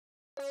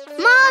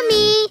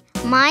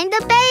mind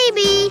the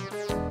baby.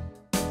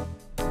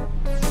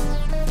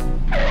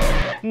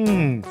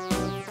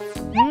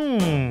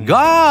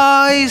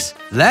 Guys,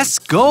 let's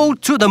go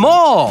to the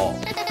mall.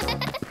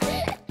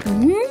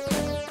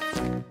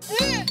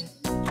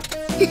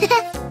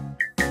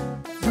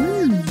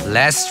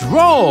 Let's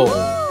roll.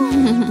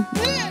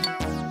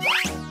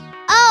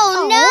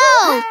 Oh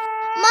no!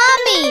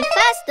 Mommy,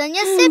 fasten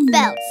your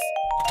seatbelts.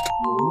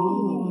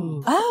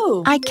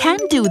 Oh. I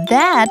can't do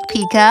that,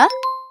 Pica.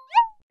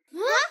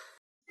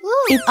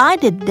 If I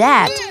did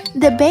that,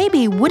 the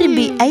baby wouldn't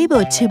be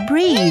able to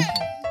breathe.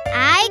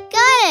 I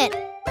got it.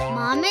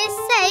 Mom is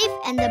safe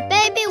and the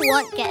baby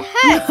won't get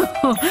hurt.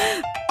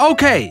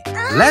 Okay,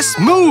 let's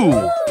move.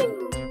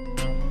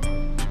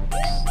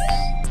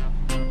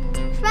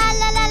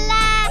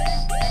 Tra-la-la-la,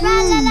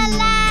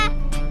 tra-la-la-la.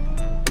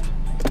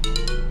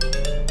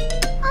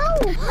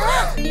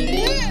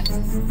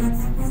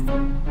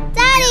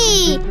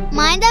 Daddy,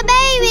 mind the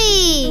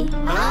baby.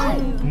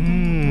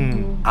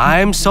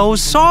 I'm so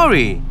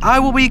sorry. I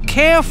will be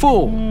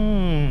careful.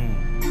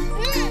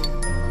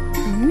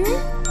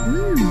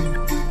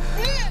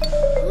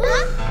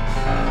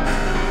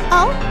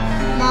 Oh,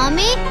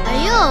 Mommy, are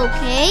you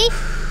okay?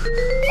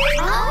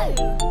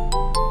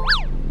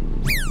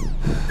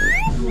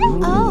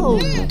 Oh.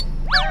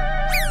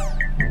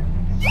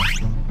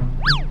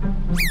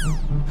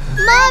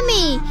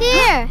 Mommy,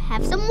 here,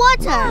 have some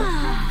water.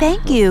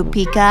 Thank you,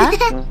 Pica.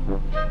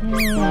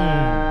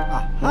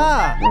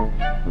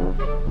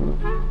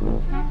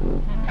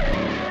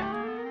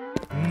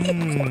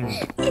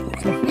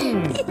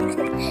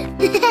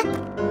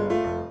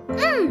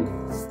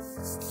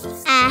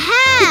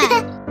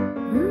 Aha!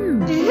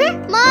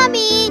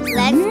 Mommy,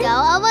 let's go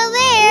over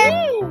there.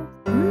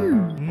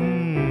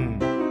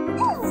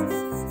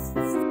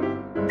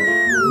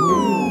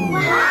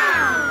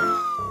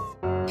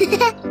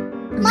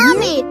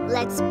 Mommy,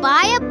 let's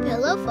buy a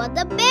pillow for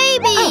the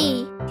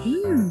baby.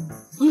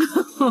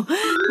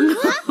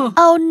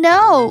 Oh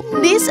no,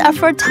 these are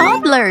for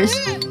toddlers.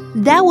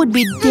 That would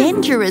be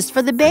dangerous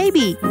for the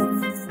baby.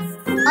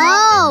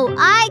 Oh,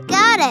 I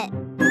got it.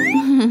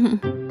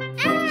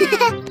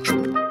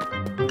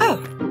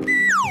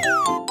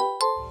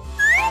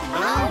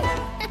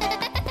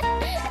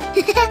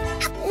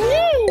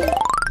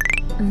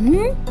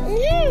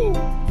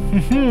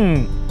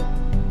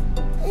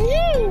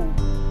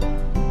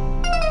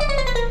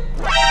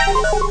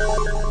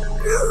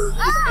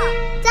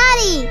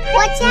 Daddy,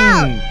 watch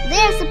out!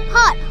 There's a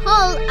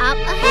pothole up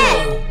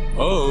ahead.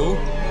 Oh.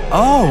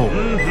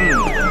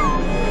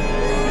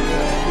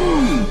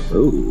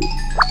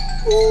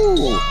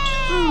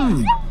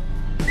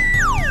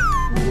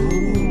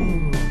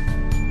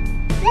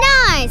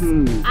 Nice!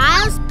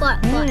 I'll spot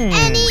for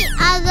any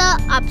other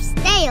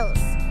upstairs.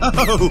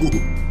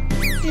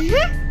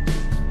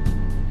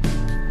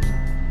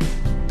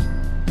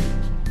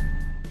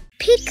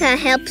 Pica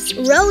helps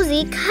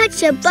Rosie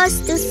catch a bus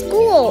to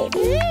school.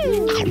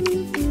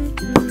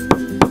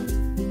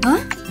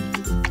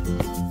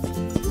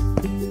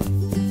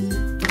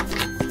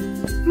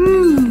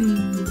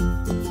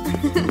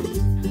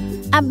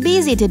 I'm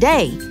busy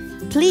today.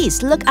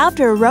 Please look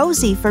after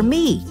Rosie for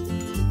me.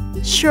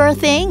 Sure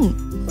thing.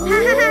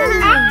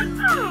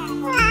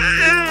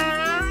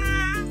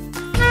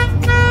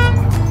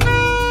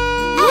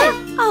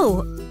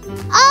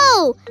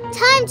 Oh,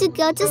 time to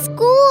go to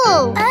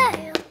school.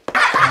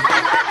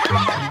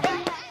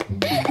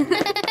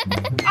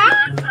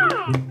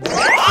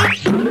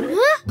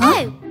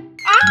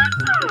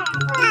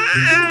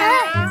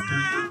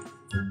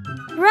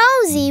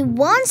 Rosie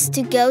wants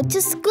to go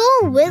to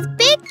school with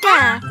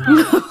Pica.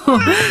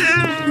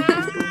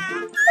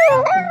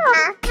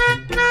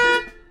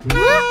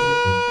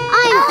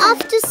 I'm off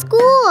to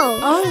school.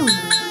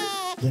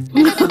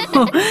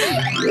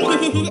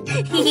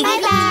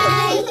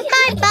 Bye-bye.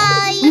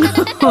 Bye-bye.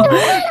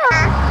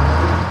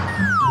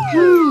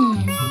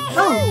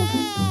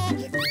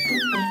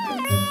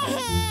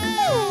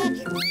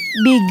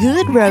 Be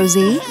good,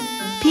 Rosie.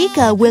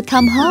 Pica will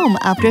come home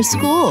after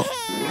school.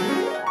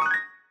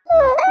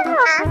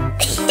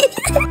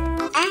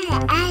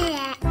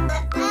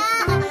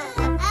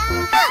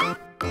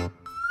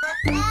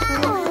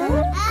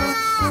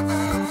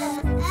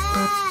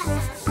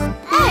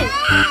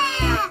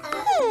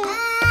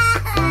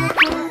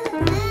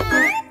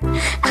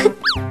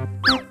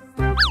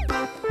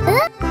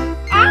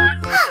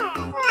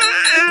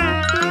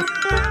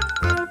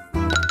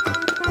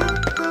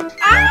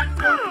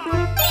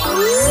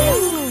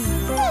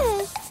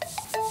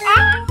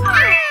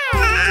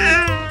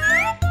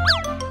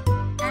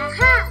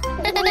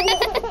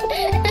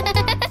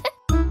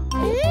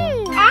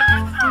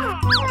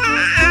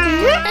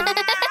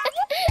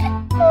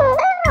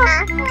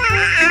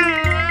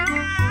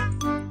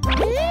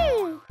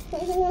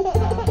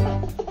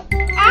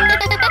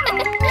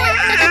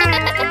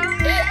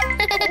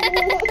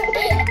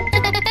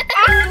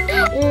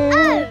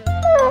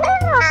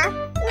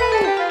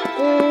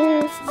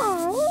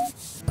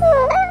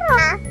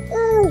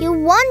 You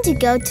want to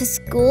go to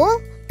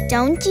school,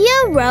 don't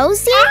you,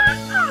 Rosie?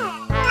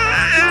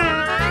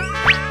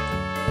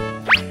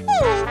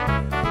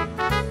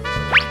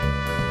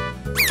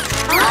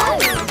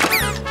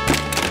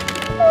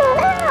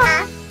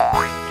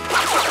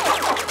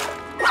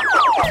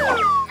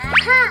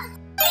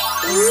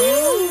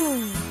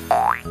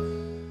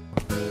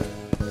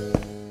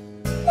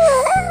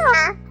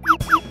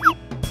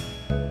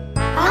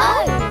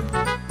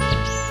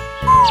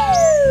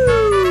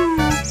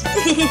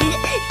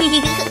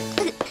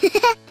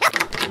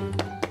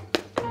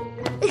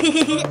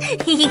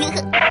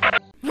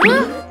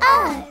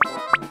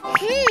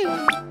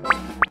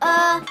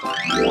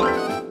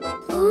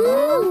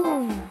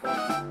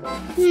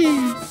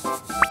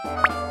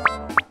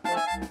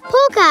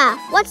 Puka,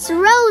 what's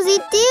Rosie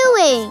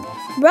doing?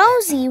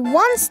 Rosie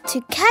wants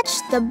to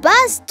catch the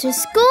bus to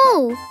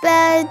school,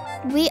 but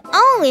we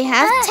only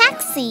have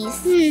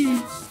taxis.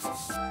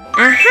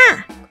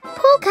 Aha!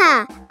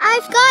 Puka,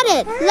 I've got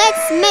it.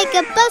 Let's make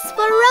a bus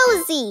for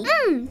Rosie.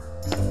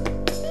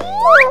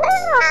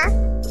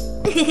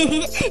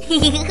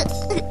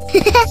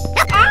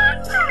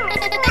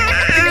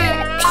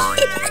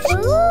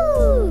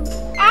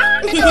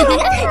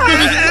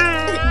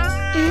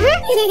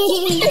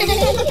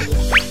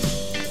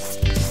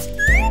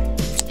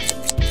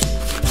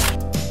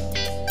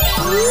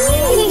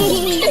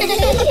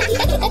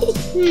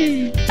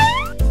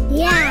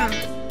 Yeah.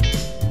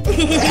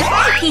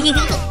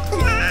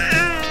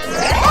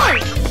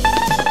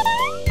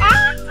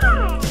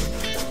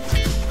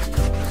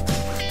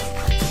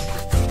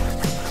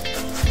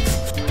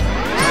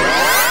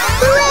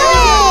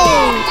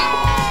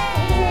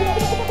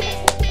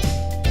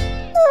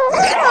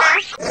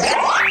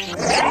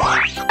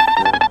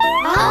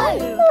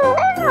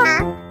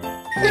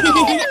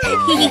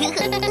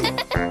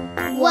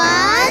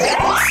 One,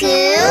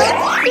 two,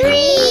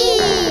 three.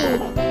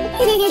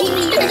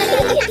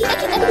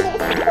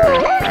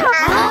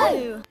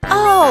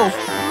 Oh,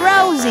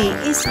 Rosie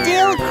is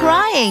still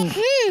crying.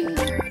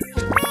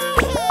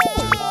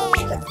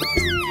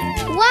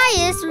 Why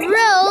is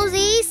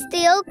Rosie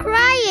still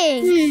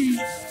crying?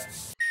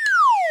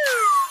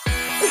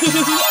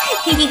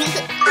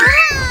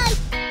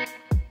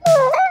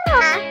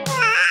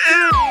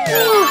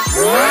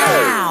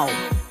 Wow!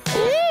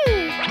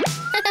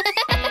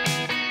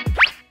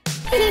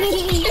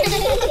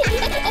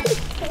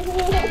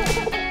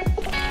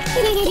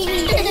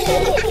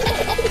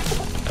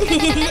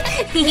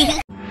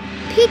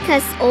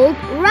 Pica's old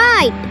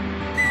ride.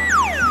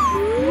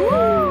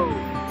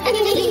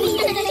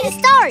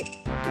 Start.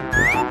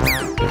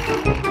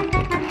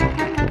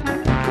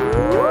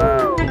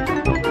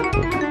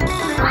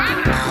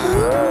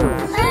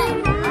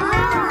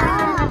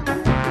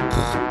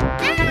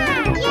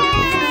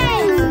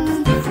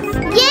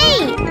 Yay!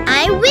 I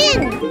win!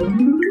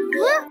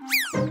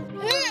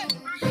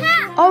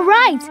 All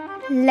right,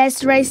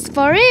 let's race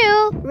for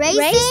real.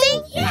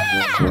 Racing?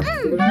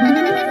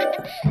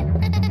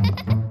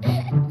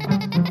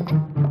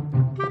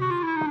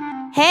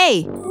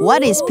 Hey,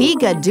 what is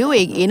Pica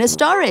doing in a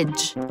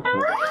storage?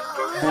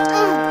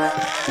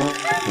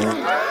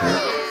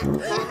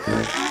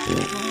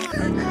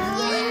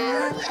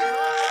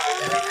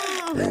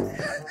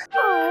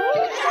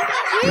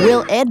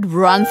 Will it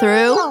run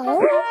through?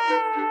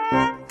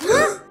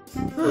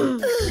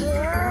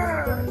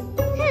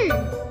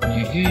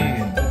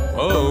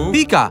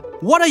 Pica,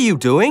 what are you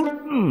doing?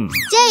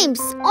 James,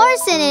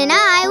 Orson and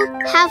I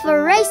have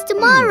a race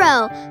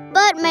tomorrow,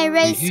 but my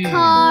race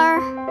car...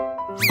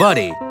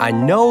 Buddy, I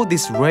know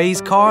this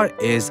race car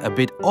is a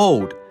bit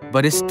old,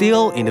 but it's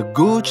still in a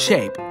good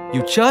shape.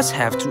 You just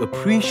have to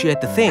appreciate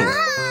the thing.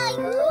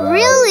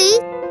 Really,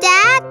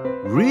 Dad?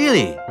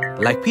 Really?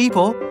 Like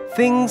people,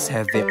 things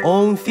have their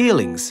own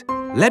feelings.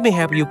 Let me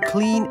help you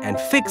clean and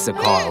fix the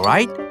car,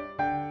 right?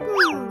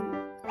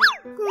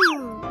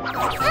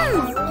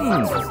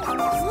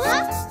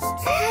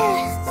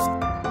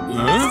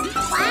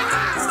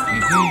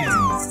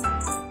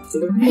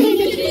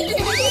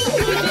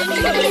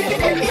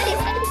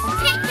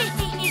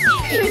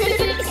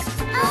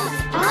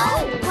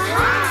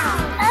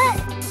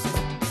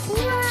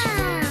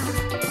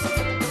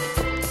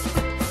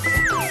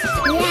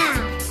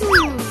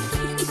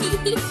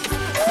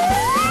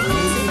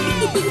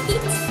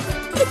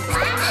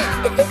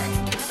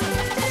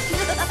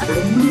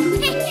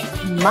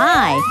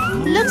 My,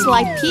 looks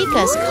like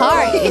Pica's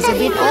car is a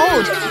bit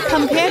old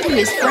compared to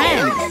his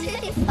friend.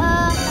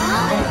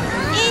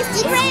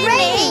 It's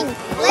raining.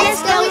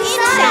 Let's go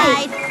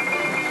inside.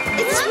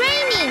 It's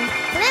raining.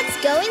 Let's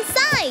go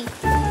inside.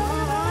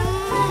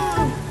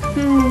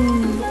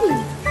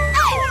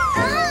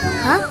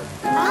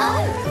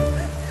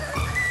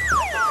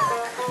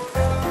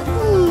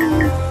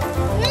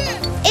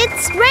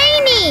 It's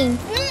raining.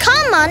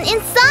 Come on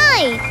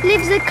inside.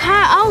 Leave the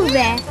car out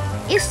there.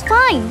 It's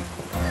fine.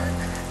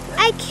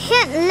 I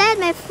can't let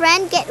my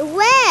friend get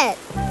wet.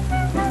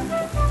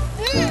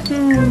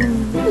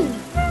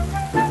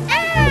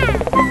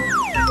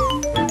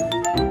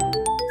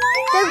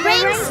 The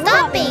rain's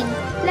stopping.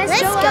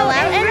 Let's go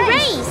out and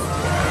race.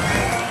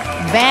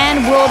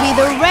 Van will be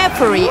the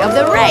referee of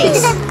the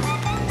race.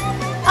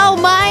 Oh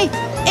my,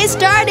 it's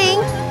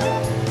starting.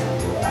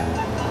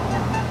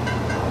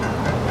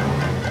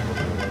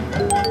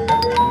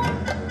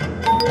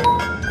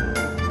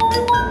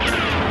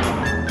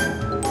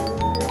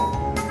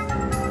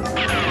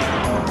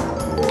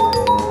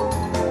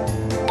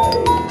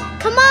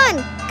 Come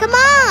on, come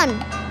on.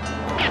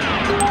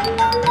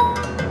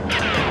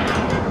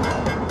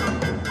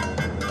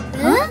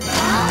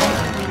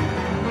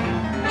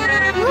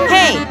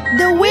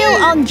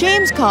 and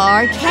James'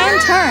 car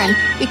can't turn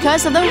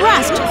because of the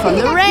rust from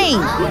the rain.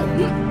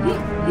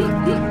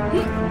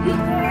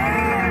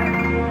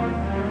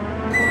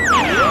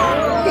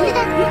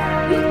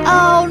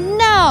 Oh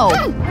no!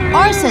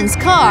 Orson's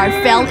car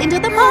fell into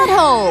the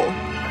pothole.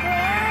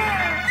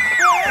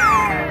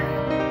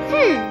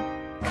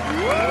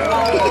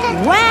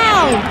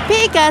 Wow!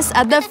 Pica's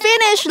at the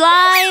finish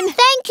line!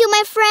 Thank you,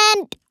 my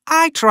friend.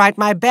 I tried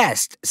my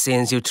best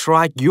since you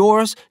tried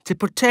yours to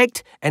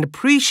protect and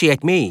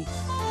appreciate me.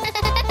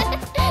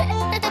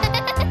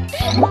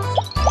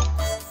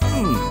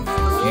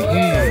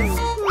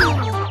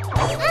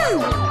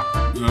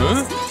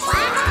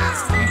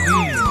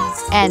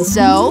 And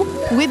so,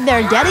 with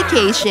their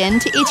dedication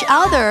to each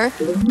other,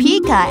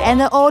 Pica and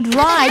the old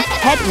ride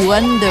had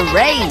won the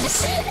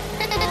race.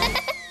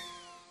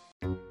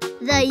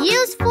 The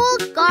useful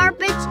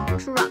garbage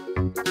truck.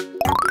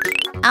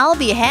 I'll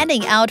be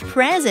handing out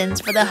presents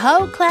for the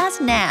whole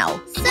class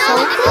now. So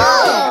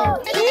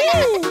cool!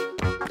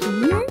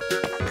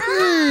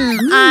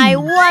 I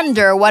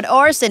wonder what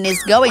Orson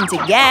is going to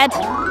get.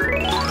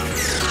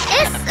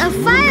 It's a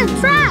fire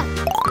truck!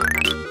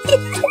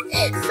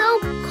 So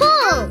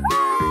cool!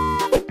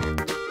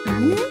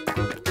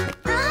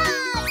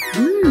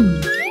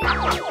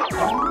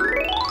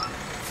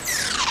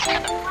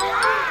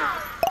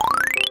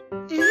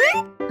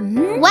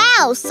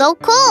 Wow, so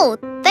cool.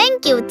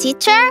 Thank you,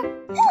 teacher.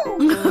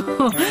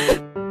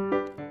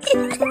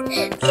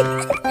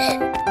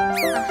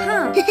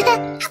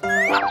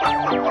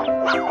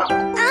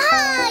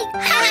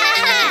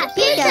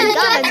 Pica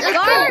got a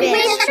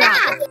garbage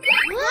truck!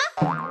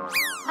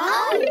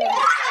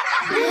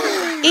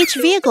 Each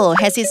vehicle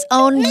has its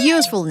own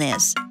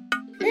usefulness.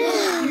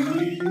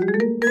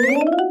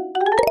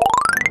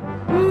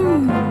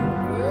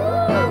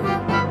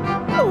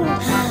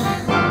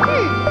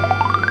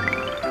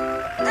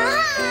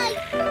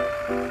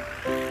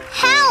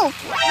 Help!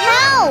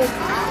 Help!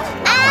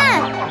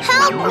 Ah!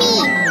 Help me!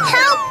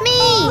 Help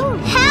me!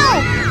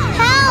 Help!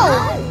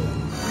 Help!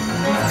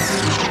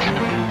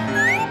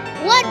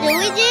 What do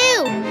we do?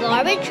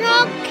 Garbage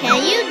truck, can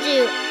you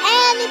do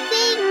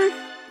anything?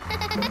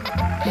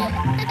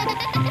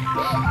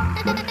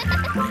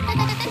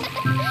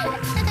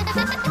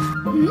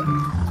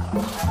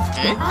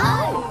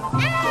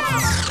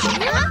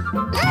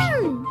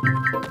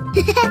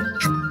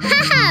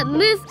 Haha!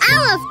 Move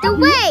out of the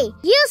way!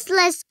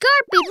 Useless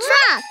garbage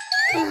truck!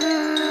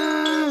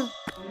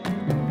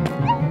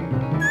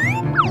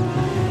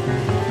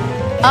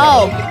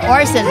 Oh,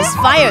 Orson's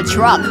fire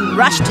truck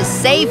rushed to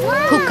save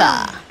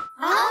Pica.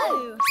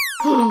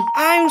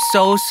 I'm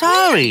so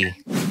sorry.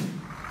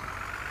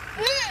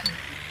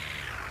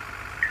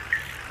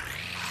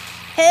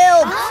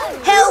 Help!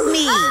 Help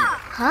me!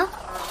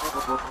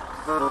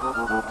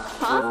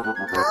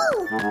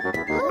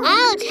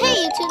 I'll take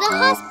you to the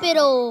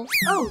hospital.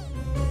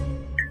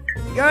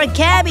 Your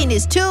cabin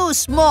is too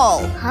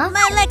small.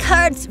 My leg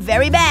hurts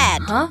very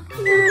bad.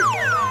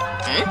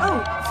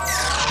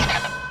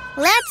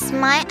 Let's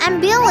my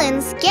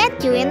ambulance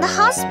get you in the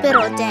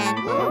hospital then.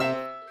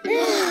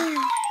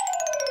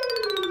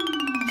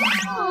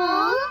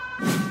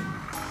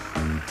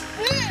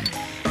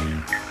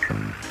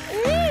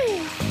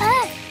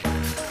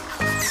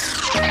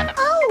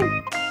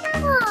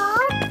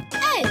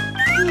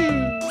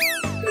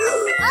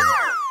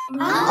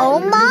 Oh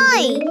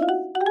my!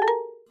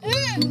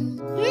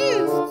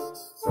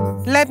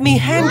 Let me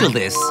handle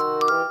this.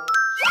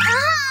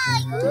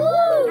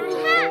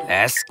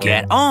 Let's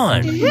get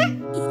on.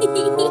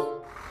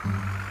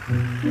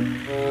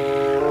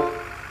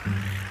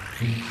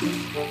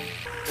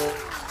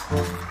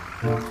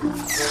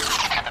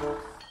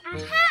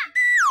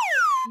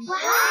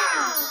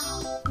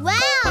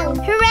 Wow!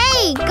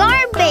 Hooray!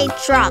 Garbage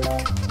truck!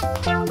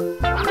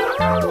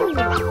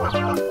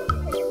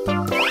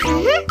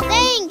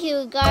 Thank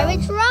you,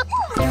 garbage truck.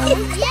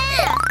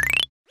 Yeah!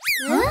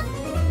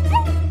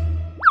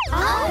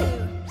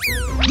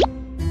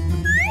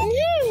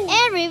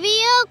 Every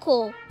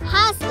vehicle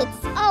has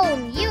its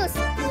own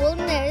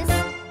usefulness,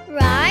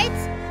 right?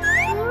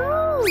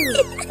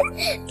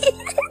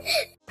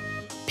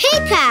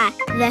 Pica,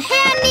 the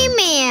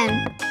handyman.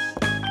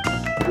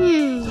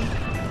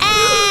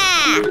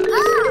 Ah!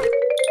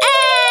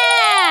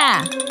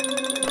 Ah!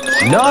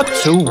 Not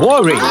to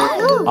worry.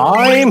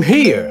 I'm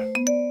here.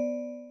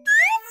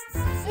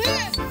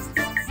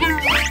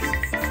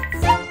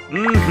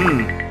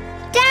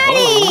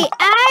 Daddy,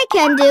 I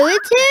can do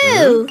it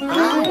too.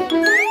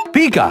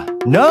 Pica,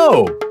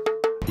 no!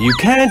 You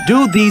can't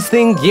do these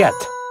things yet.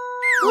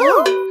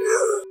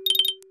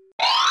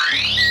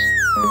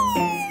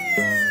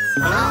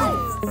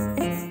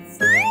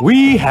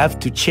 We have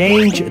to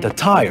change the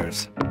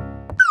tires.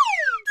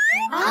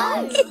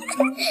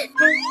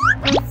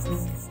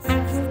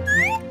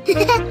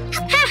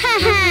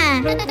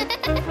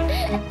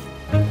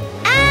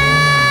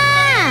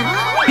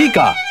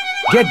 Pica,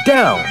 get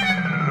down!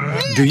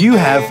 Do you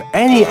have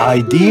any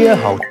idea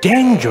how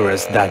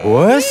dangerous that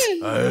was?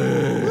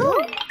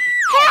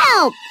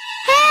 Help!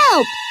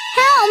 Help!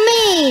 Help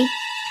me!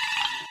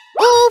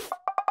 Oof!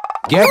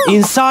 Get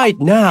inside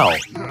now.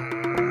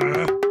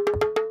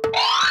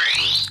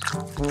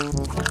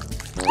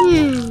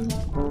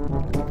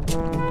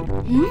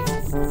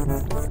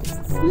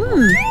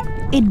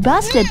 It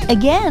busted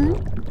again.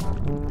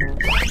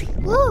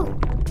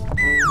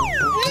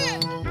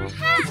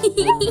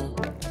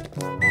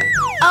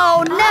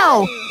 Oh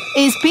no!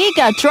 Is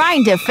Pica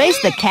trying to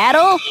fix the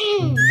kettle?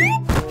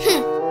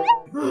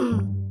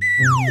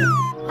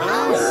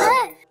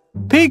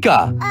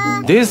 Pica,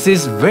 this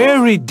is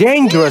very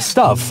dangerous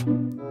stuff.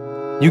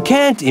 You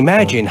can't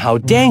imagine how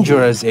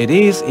dangerous it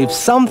is if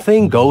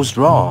something goes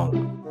wrong.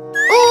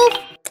 Oof!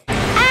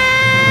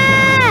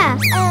 Ah!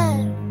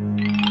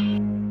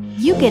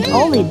 You can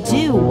only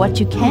do what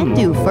you can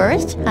do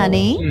first,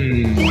 honey.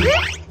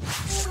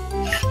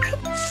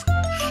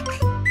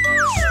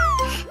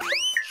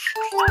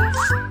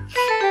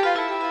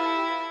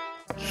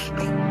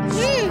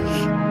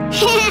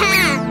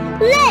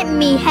 Let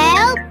me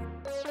help.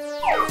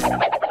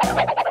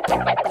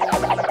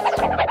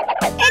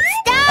 It's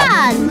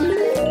done.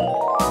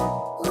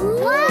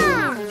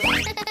 Wow.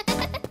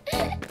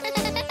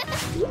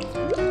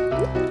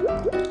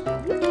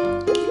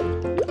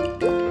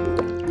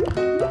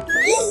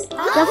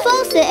 The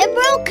faucet is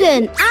broken.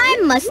 I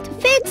must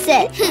fix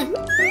it.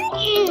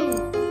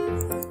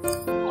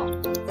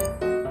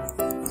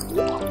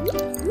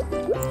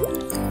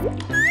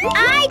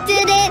 I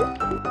did it.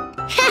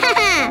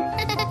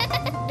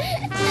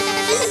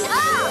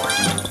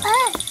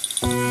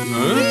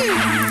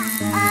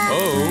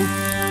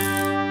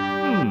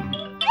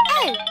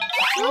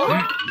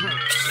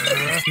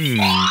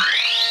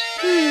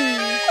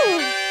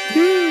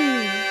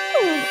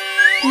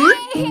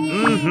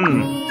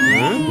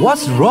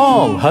 What's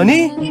wrong,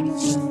 honey?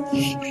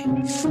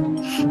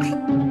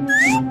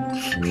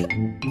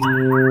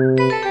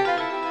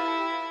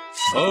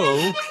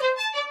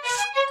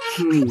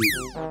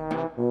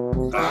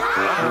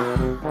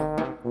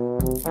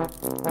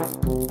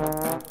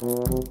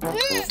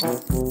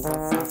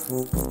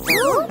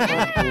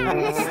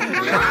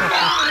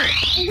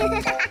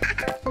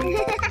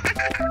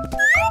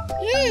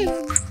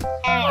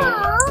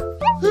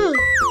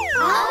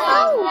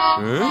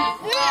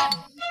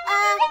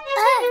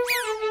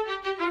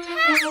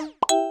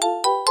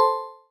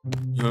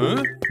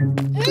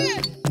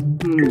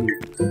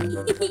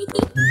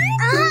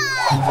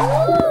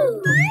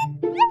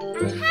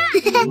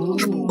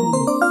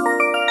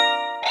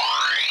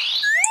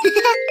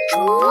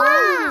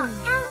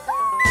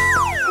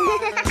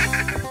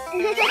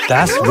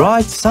 That's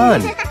right,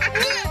 son.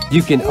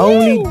 You can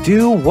only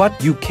do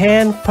what you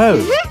can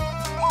first.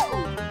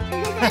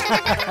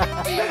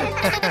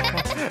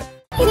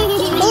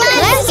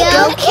 Let's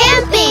go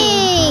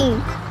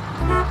camping!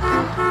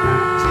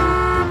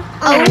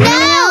 Oh no!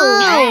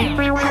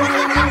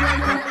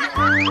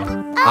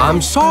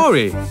 I'm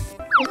sorry.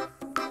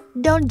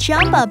 Don't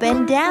jump up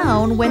and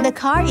down when the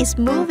car is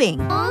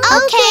moving.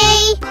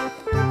 Okay!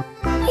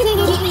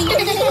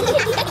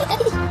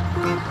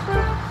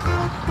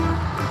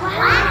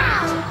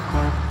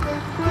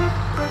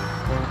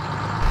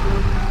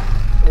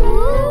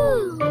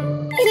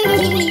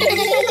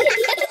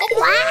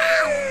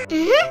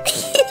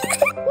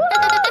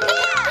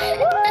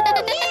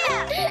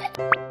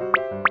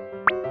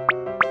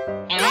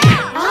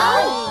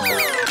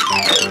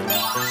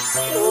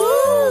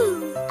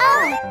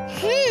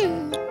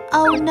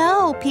 Oh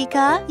no,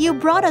 Pica, you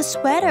brought a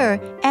sweater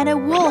and a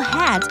wool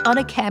hat on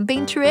a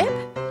camping trip?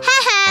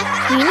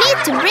 Haha! You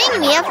need to bring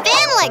me a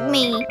fan like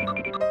me!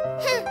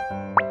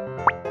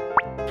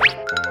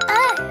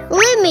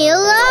 Leave me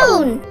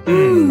alone!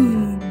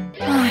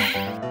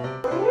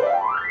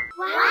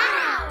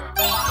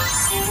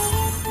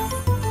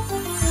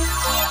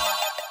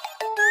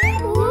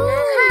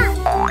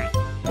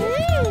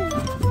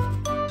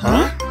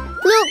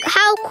 Look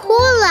how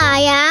cool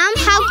I am!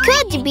 How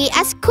could you be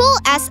as cool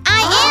as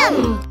I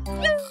am?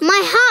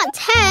 My hot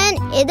tent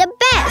is the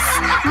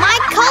best! My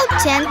cold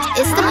tent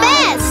is the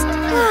best!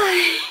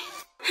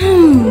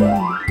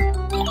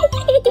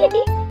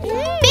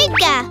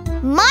 Pica,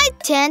 my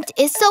tent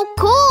is so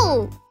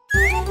cool!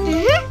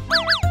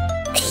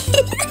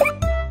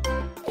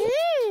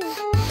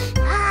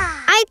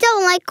 I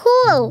don't like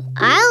cool.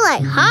 I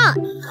like hot.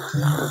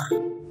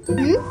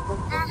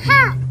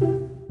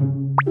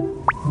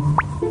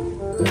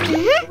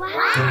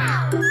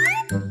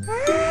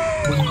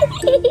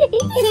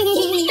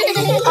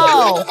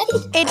 Oh,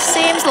 it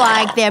seems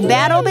like their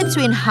battle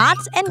between hot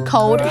and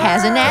cold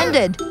hasn't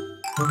ended.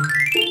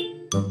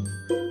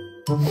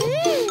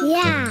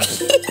 Yeah.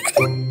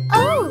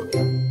 Oh.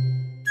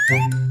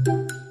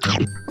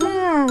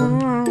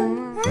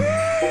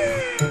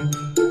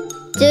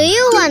 Do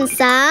you want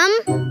some?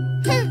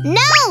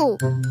 No.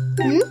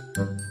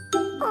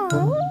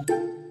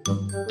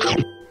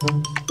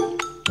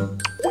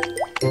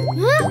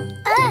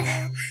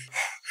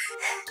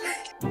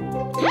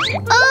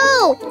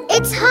 Oh,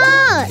 it's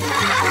hot.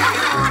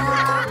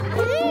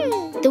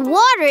 The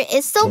water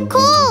is so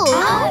cool.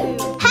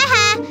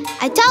 Haha,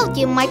 I told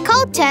you my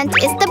cold tent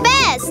is the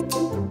best.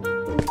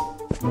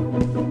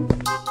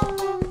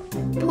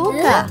 Pooh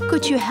Pica,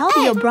 could you help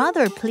your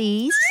brother,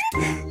 please?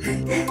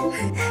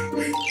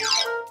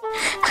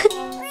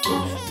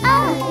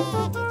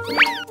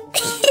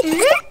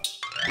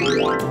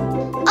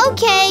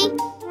 Okay.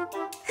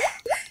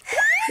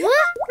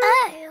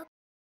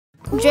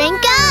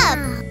 Drink up.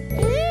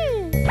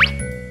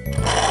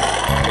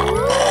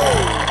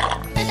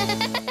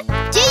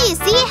 Do you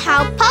see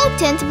how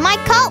potent my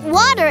cold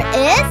water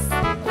is?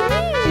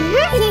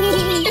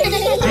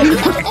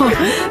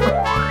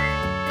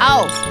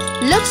 Oh,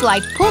 looks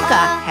like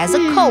Pica has a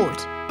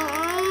cold.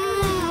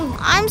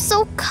 I'm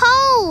so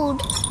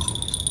cold.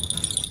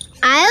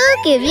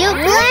 I'll give you a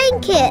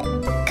blanket.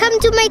 Come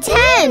to my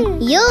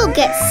tent. You'll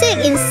get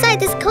sick inside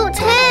this cold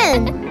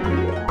tent.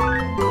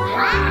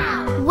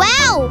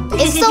 Wow,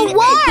 it's so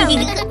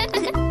warm.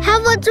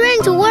 Have a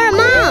drink to warm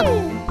up.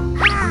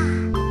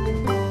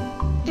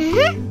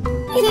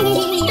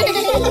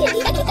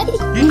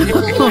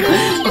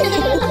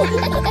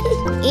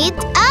 Eat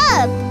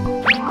up.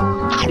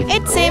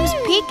 It seems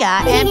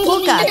Pica and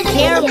Pica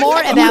care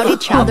more about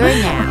each other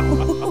now.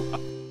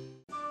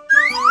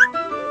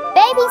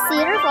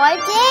 Babysitter for a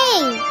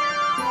day.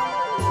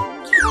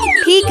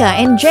 Pica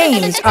and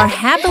James are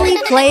happily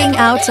playing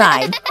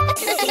outside.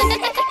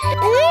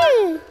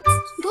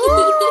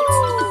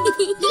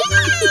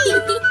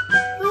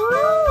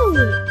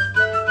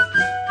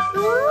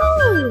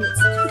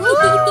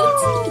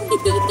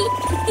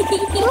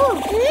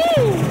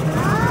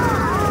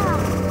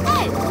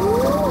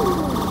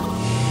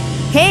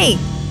 Hey,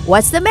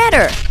 what's the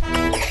matter?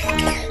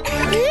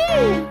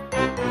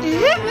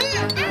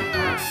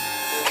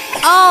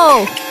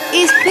 Oh,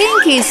 it's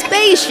Pinky's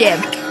spaceship.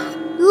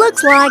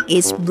 Looks like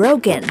it's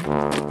broken.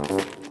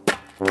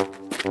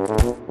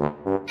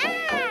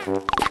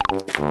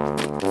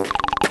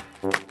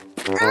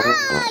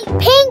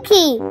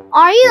 Pinky,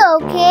 are you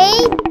okay?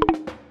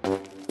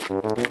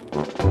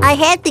 I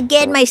had to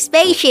get my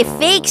spaceship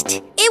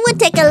fixed. It would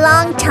take a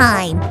long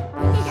time.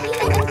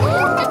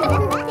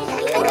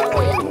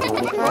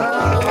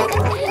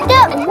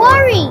 Don't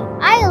worry,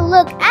 I'll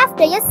look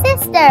after your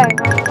sister.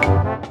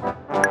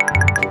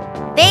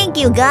 Thank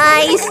you,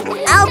 guys.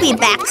 I'll be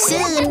back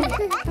soon.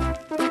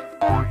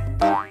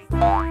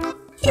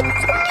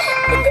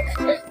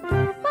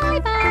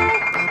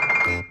 Bye-bye.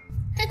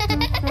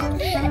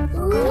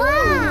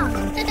 Wow.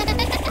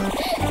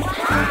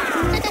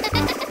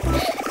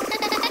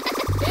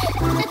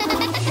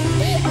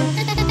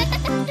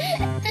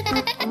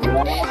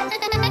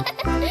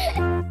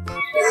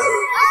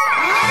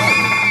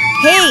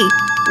 Hey,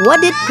 where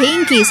did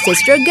Pinky's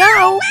sister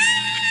go?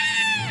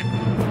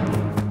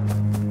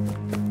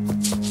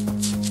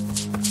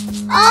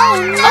 Oh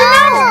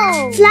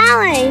no!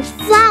 Flowers,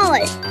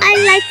 flowers. I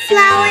like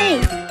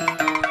flowers.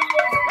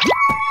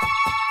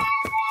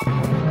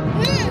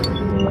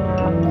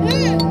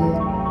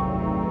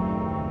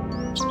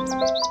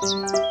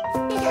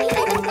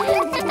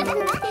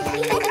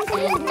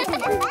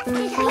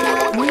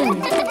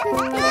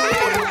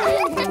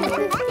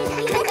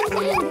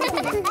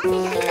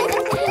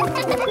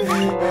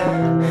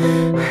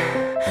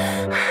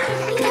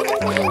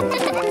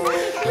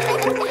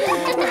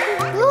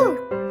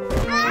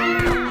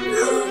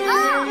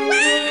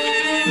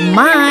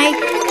 My,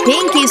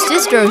 Pinky's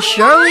sister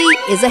Shirley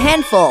is a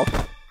handful.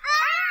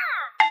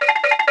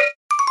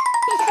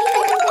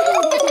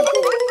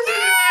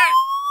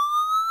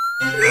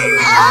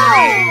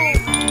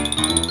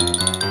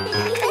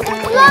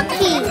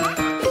 Lucky.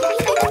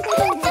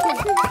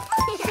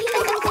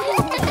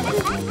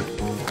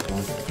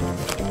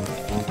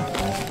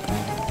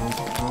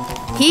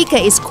 Pica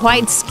is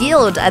quite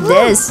skilled at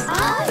this.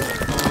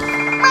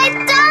 My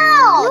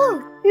doll.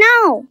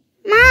 No,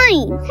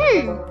 mine.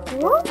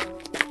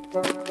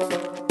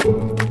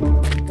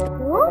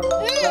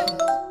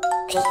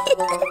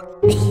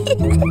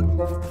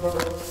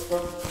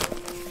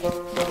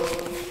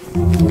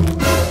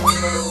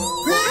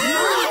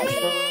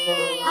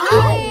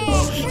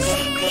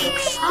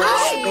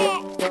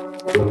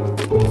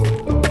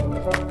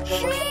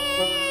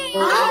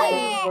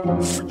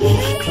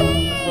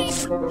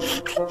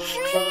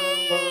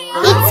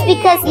 It's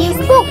because you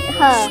spooked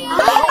her.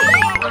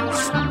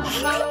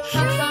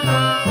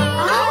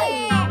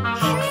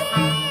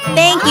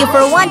 Thank you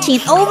for watching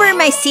over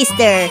my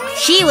sister.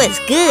 She was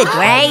good,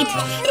 right?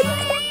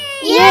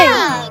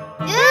 Yeah,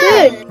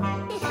 good.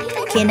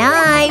 Can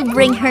I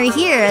bring her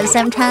here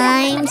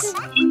sometimes?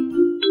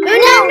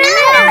 No.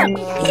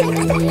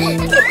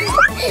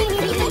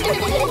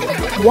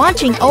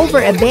 Watching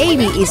over a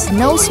baby is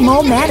no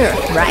small matter,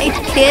 right,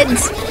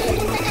 kids?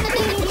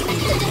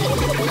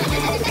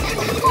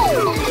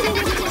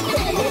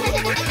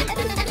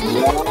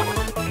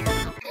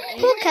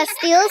 Pica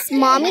steals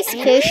Mommy's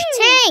fish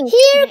tank.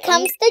 Here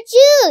comes the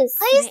juice.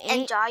 Please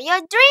enjoy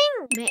your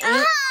drink.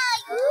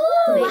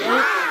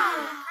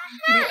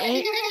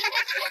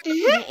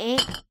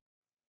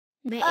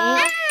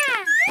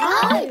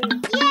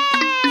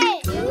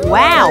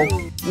 Wow,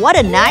 what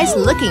a nice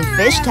looking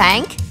fish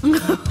tank.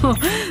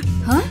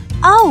 Huh?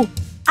 Oh,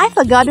 I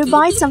forgot to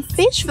buy some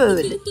fish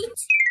food.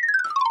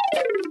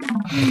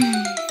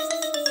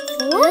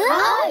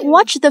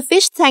 Watch the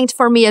fish tank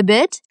for me a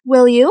bit,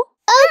 will you?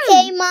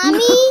 Okay, Mommy.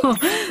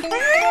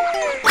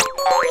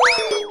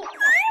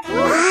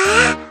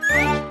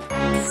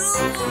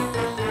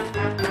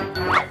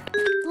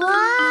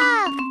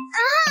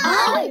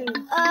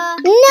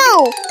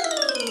 No!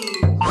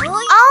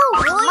 Oh,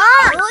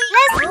 Mom,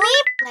 let me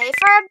play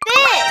for a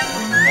bit.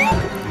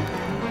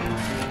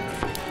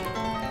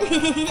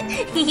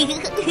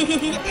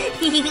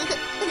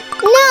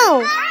 No!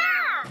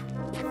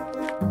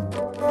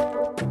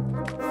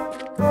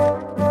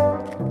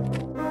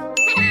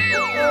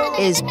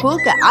 Is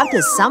Puka up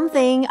to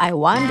something, I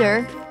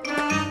wonder?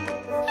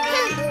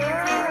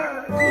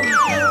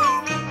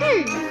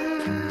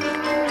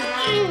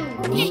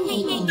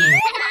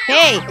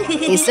 Hey,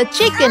 it's a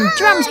chicken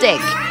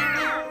drumstick.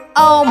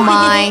 Oh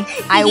my,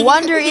 I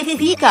wonder if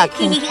Pica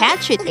can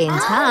catch it in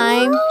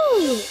time.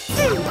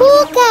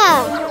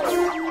 Puka!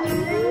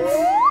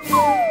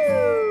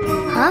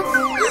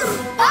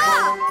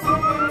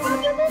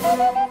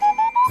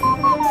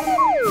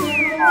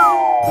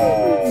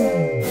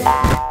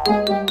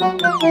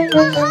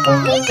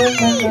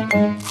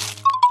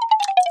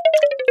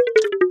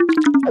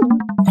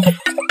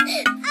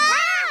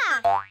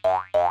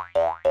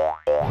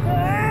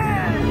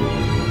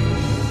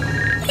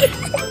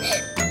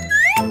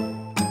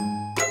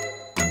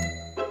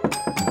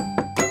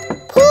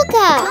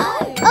 Puka!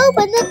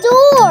 Open the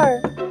door!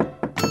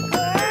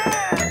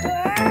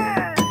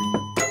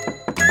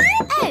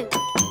 Oh,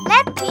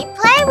 let me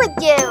play with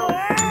you.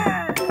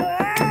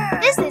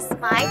 This is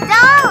my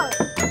doll.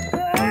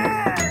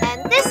 And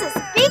this is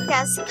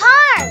Pica's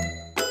car.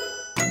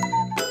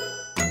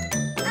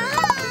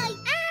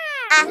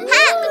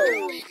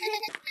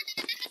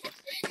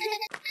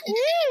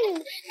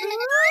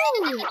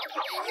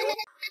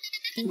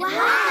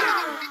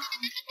 Wow.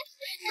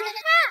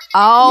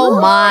 Oh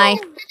my,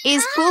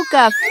 is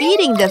Puka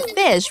feeding the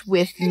fish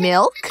with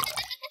milk?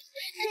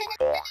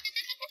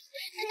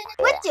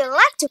 Would you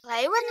like to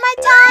play with my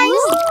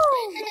toys?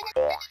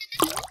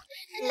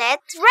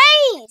 Let's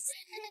race.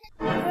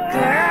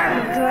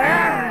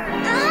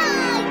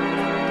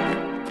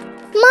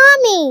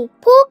 Mommy!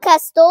 Puka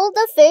stole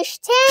the fish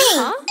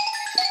tank!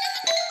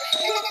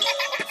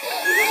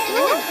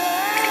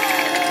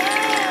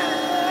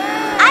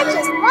 I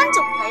just want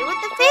to play with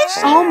the fish.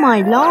 Oh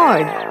my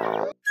lord!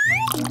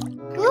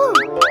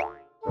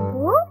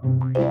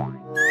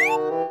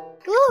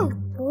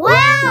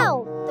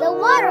 Wow! The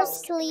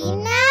water's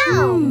clean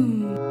now!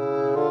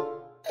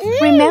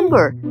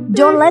 Remember,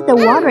 don't let the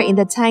water in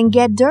the tank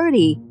get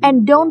dirty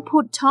and don't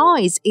put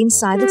toys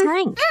inside the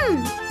tank.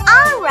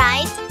 All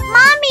right,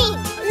 Mommy.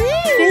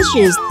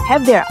 Fishes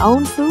have their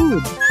own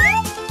food.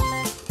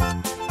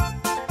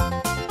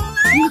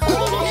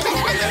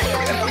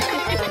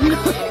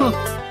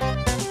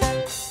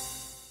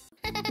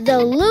 The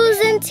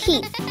loosened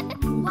teeth.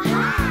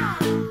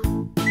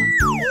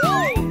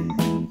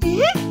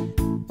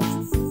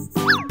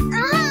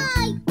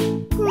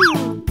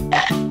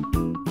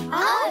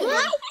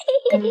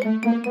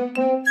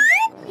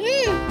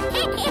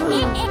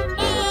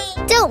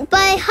 Don't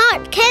buy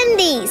hard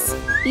candies.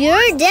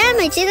 You're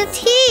damaging the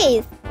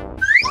teeth.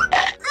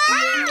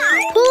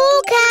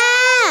 Puka!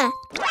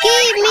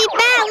 Give me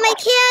back my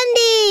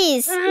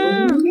candies!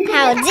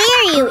 How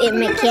dare you eat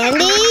my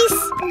candies?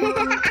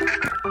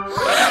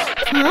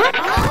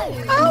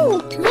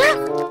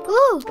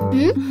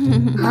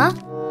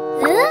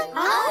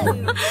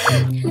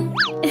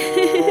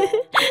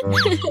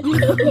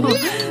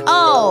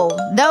 Oh,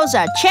 those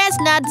are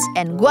chestnuts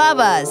and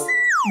guavas.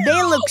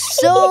 They look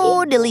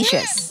so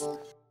delicious.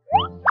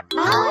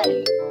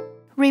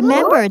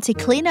 Remember to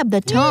clean up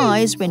the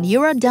toys when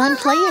you are done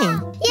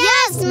playing.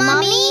 Yes,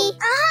 Mommy!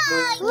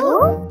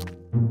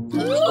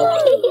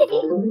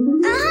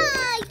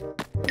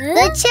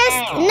 The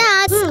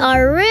chestnuts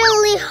are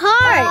really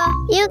hard.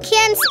 You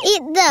can't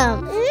eat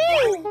them.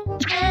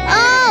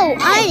 Oh,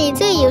 I need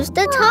to use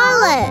the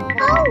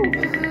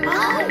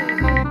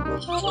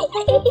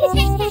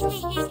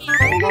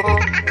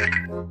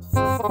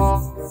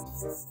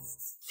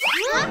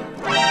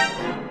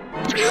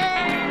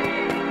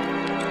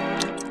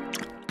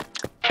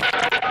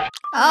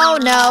Oh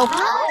no,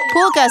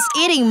 Puka's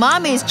eating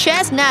Mommy's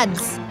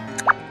chestnuts.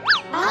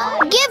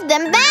 Give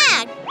them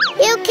back!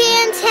 You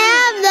can't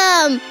have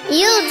them!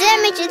 You'll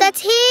damage the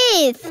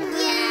teeth!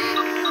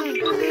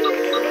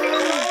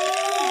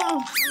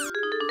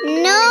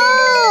 No!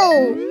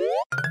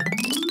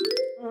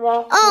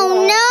 Oh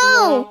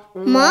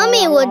no!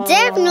 Mommy will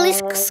definitely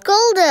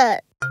scold us.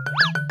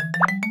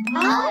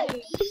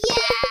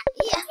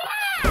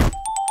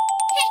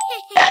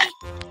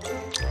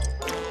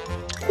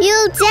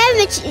 You'll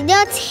damage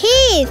your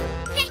teeth!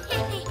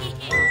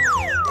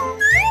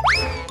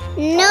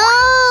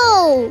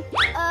 No!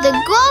 The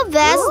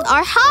guavas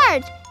are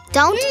hard.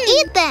 Don't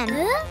eat them.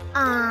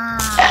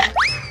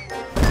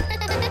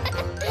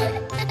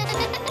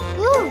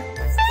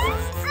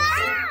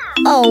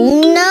 Oh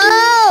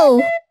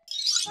no!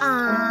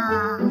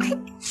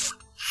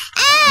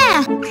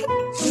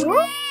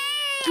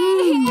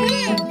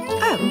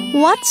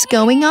 What's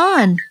going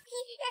on?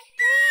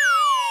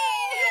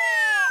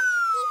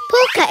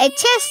 Pica ate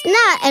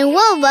chestnut and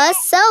Wolva,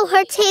 so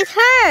her teeth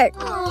hurt.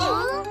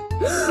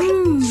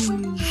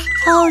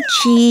 Oh,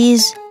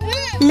 jeez.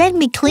 Let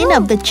me clean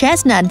up the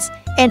chestnuts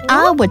and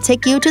I will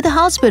take you to the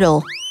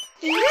hospital.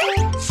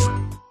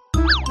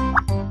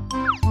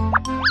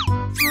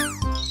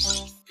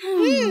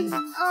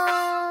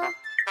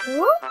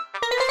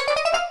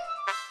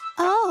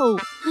 Oh,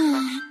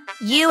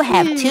 You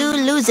have two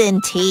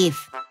loosened teeth.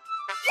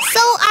 So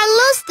I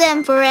lose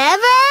them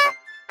forever?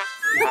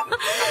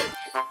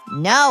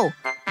 No,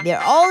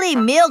 they're only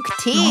milk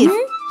teeth.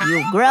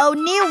 You grow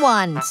new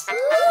ones.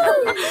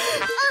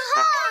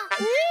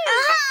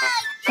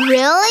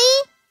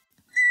 Really?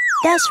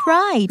 that's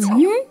right.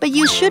 But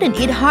you shouldn't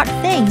eat hard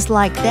things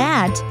like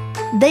that.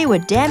 They will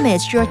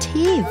damage your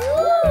teeth.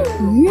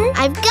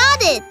 I've got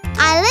it.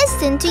 I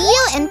listen to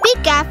you and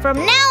Pica from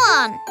now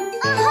on.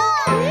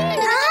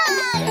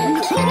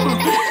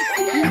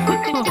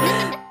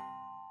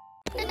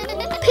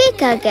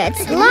 Pica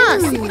gets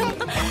lost.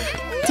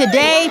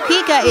 Today,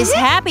 Pica is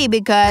happy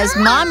because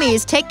Mommy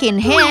is taking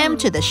him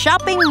to the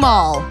shopping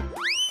mall.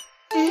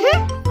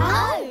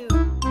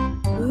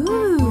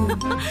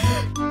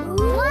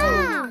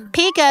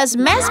 Pica's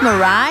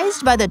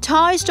mesmerized by the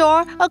toy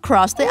store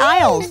across the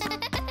aisles.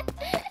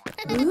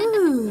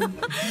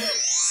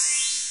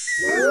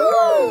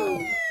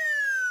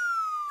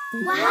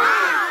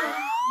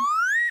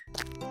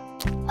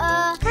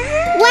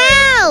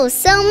 Wow,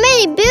 so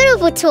many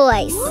beautiful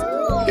toys.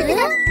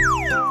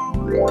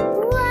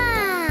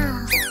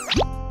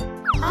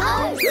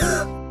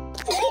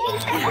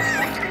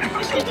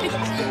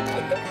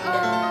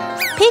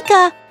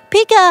 Pica,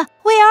 Pica,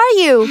 where are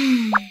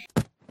you?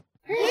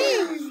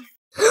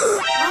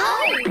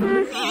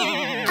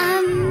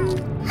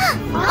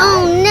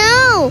 Oh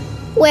no!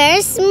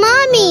 Where's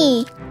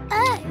Mommy?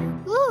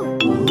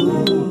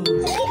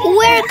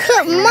 Where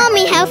could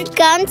Mommy have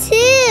gone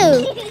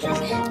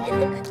to?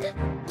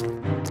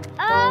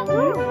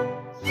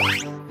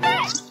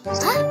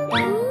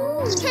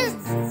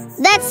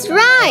 That's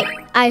right!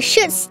 I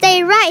should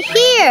stay right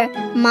here.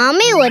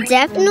 Mommy will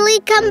definitely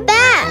come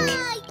back.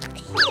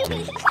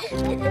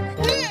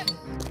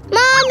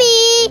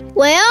 Mommy!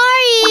 Where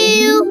are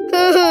you?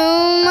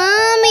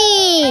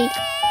 Mommy!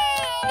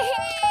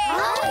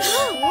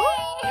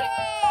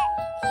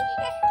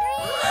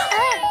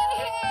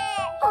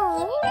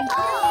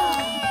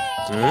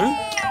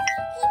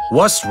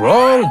 What's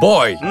wrong,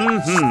 boy?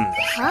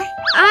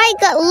 I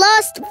got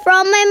lost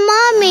from my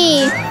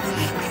mommy.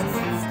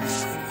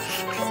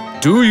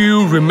 Do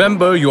you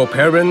remember your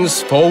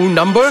parents' phone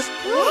number?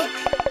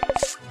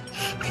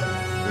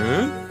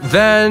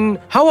 Then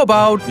how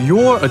about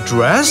your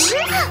address?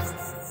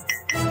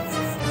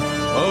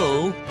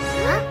 Oh.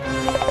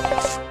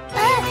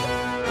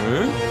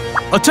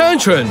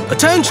 Attention!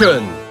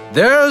 Attention!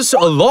 There's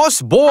a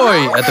lost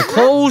boy at the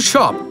clothes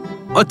shop.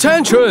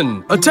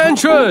 Attention!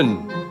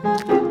 Attention!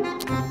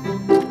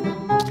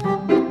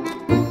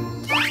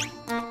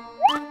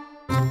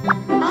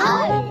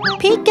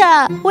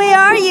 Pica, where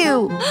are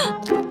you?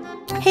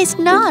 He's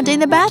not in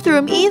the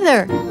bathroom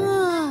either.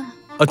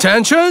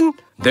 Attention!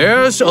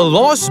 There's a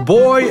lost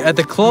boy at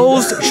the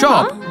clothes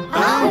shop.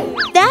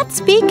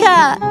 That's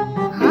Pica.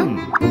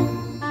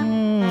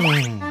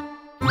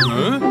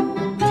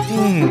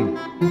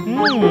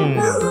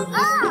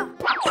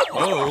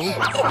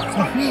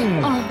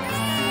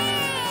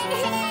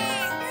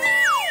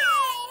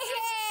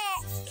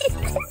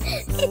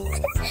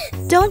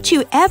 Don't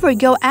you ever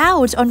go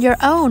out on your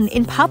own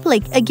in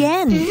public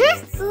again.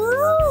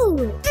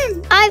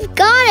 I've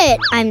got it.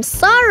 I'm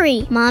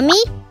sorry,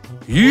 Mommy.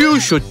 You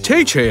should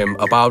teach him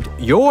about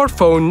your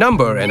phone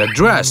number and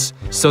address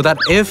so that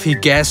if he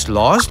gets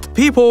lost,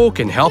 people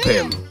can help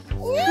him.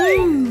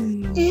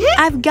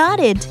 I've got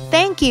it.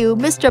 Thank you,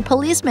 Mr.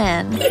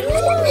 Policeman.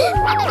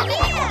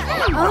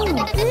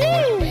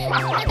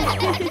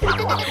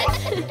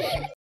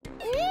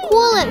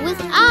 Cool it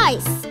with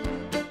ice.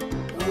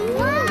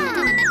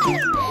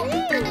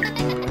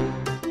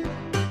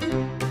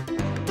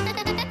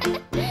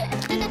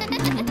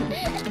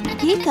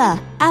 Pica,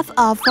 F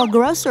off for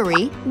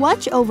grocery.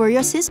 Watch over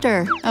your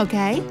sister,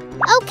 okay?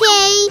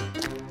 Okay.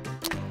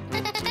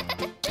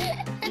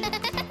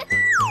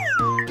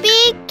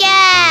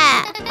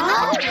 Pica!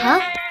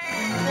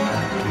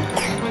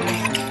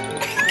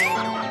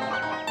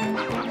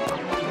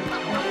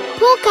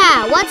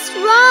 Pica, what's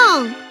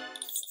wrong?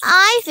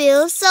 I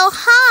feel so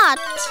hot.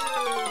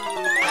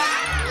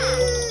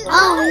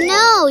 Oh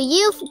no,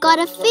 you've got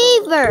a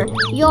fever.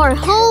 Your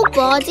whole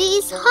body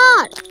is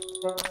hot.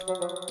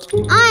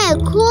 I'll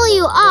cool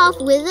you off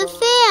with a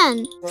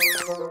fan.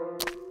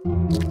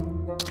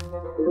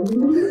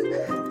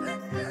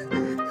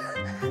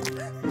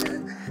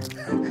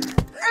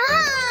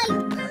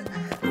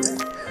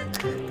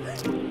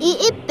 Eat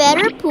it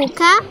better,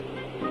 Pica.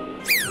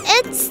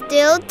 It's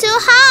still too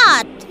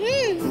hot.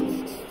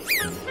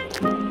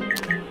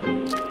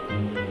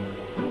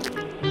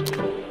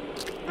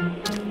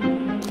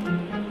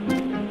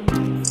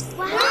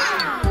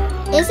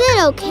 Is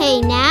it okay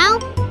now?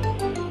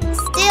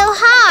 Still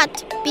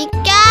hot,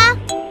 Pica.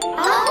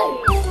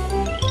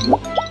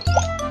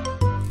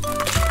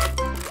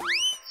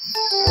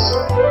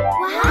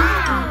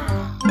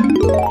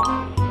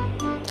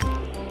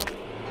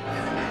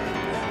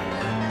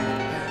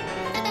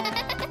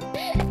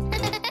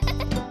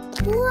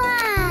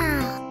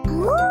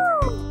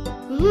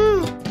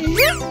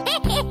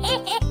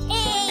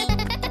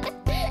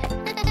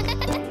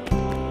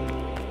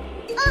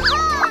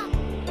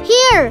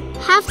 Here,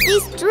 have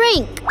this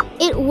drink.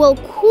 It will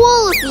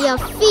cool your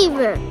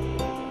fever.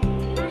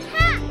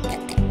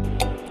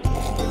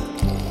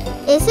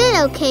 Is it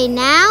okay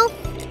now?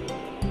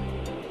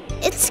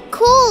 It's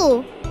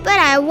cool, but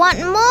I want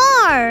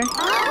more.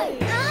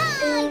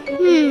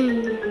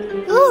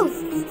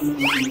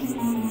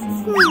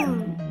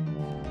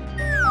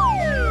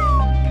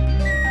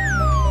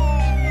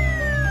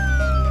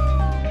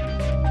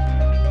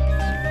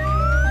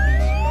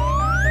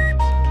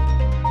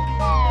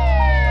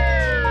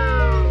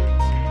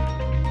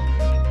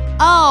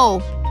 Oh,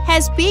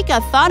 has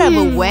Pica thought of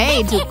a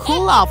way to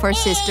cool off her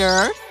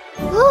sister?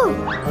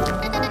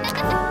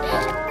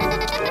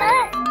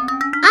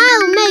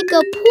 I'll make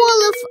a pool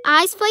of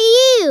ice for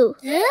you.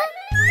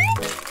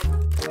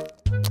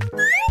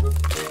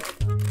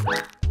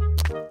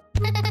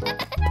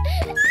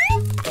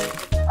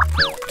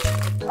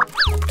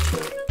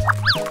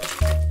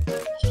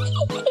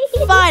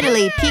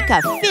 Finally,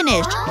 Pica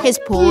finished his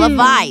pool of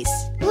ice.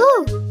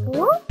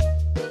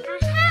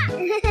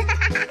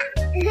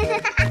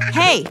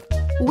 Hey,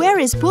 where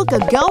is Pica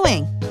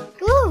going?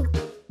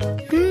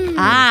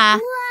 Ah,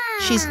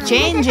 she's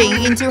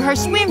changing into her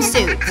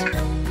swimsuit.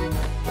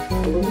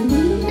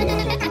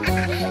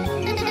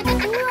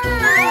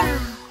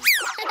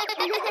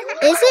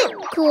 Is it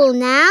cool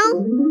now?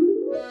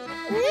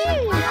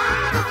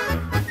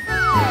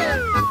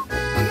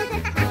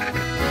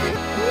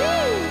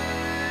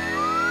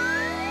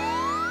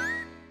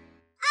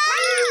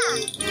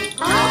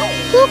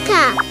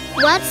 Pica,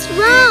 what's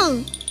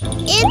wrong?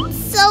 It's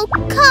so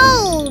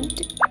cold.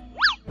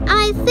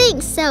 I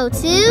think so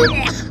too.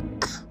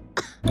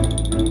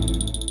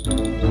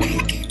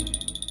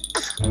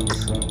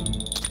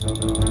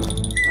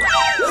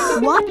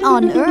 What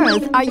on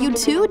earth are you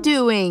two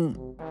doing?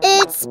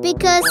 It's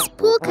because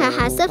Pica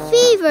has a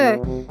fever,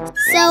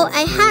 so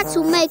I had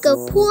to make a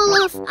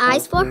pool of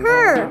ice for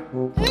her.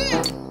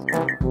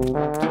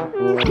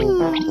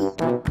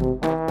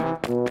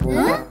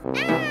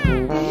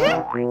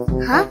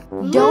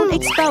 Don't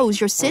expose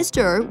your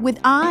sister with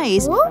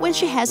ice when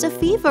she has a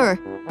fever,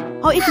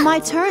 or it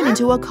might turn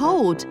into a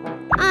cold.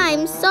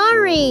 I'm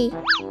sorry.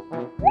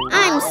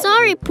 I'm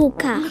sorry,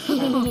 Pica.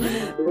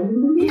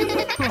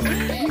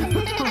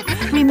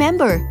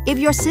 Remember, if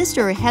your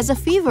sister has a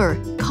fever,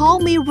 call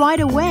me right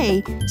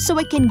away so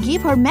I can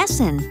give her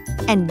medicine.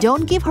 And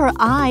don't give her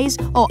ice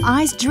or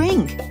ice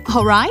drink,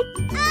 alright?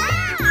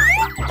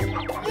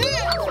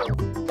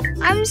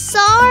 I'm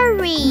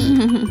sorry.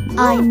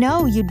 I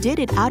know you did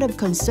it out of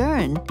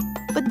concern,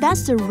 but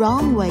that's the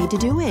wrong way to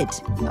do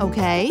it,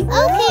 okay?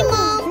 Okay,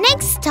 Mom.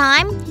 Next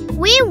time,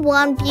 we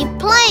won't be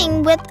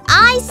playing with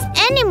ice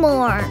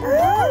anymore.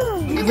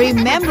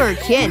 Remember,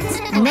 kids,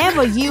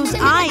 never use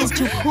ice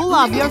to cool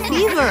off your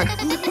fever.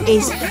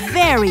 It's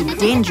very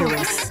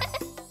dangerous.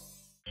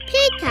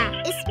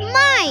 Pica is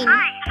mine.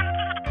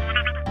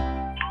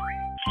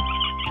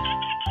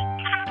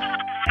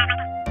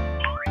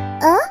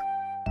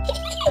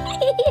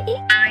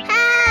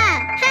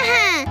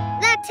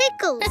 That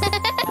tickles.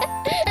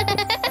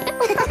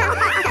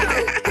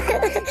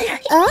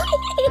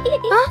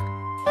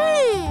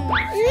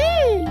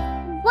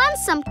 Want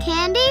some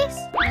candies?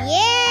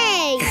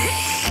 Yay!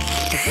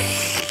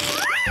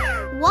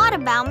 What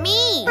about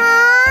me?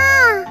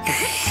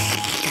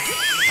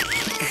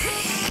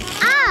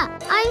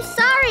 I'm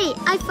sorry.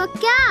 I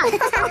forgot.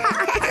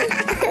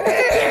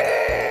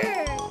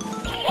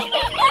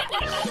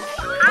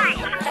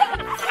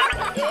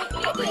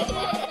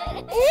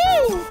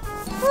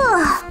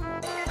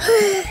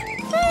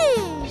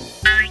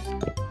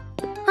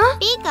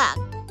 Pica,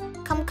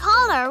 come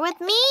color with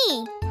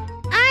me.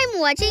 I'm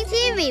watching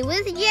TV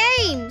with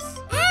James.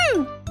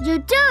 You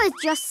do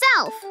it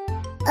yourself.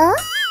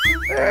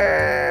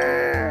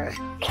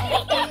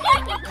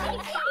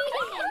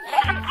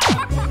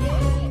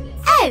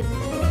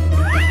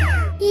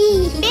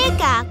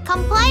 Pica,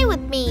 come play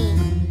with me.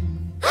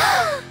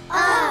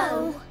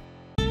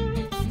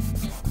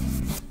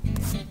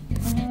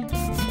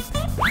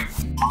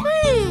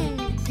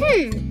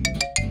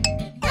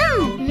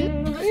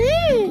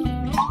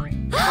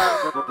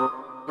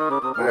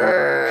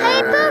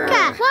 Hey,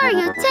 Pica, what are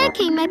you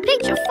taking my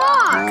picture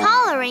for?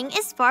 Coloring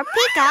is for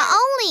Pica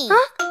only.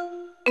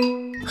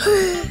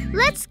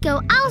 Let's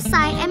go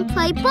outside and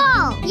play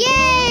ball.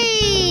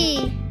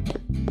 Yay!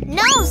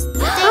 No,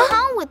 stay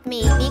home with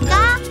me,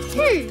 Pica.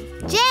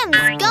 James,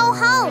 go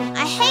home.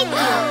 I hate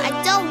you. I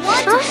don't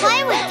want to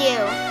play with you.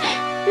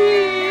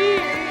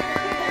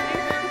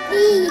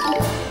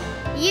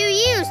 You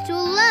used to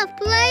love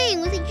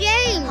playing with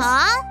James.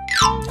 Huh?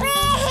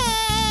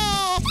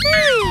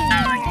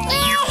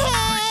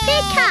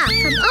 Pica,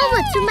 come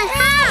over to my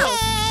house.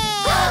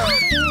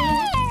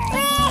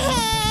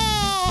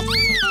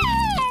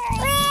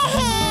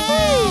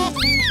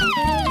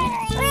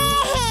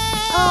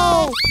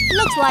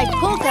 like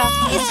Puca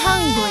is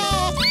hungry.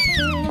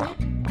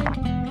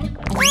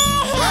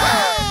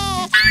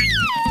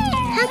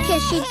 How can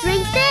she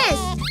drink this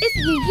if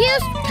you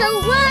use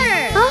cold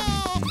water?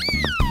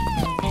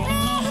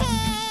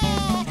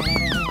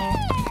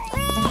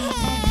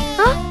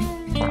 Huh?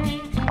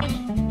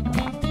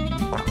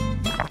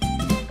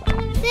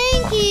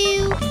 Thank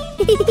you.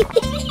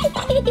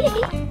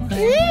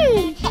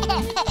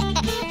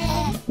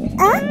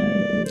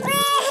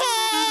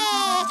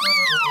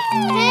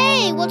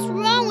 Hey, what's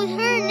wrong with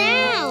her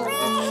now?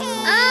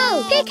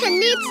 Oh, Pica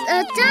needs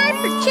a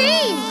diaper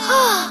change.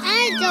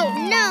 I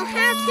don't know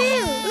how to.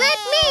 Let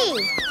me.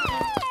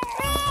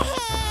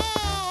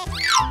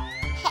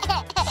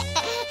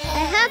 I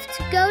have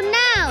to go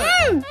now.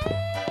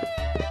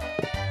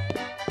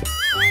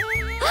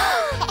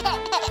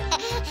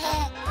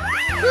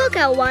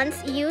 Puca wants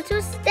you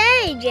to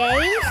stay,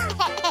 James.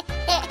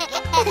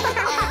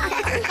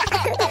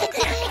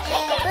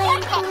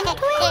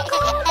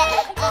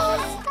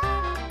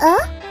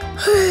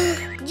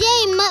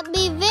 James must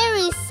be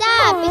very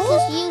sad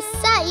because you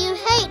said you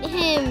hate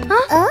him.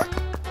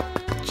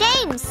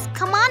 James,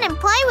 come on and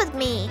play with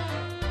me.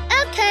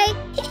 Okay,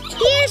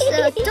 here's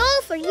a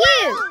doll for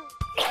you.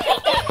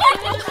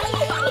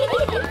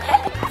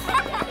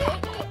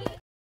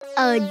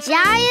 A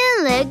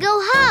giant Lego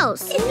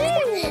house.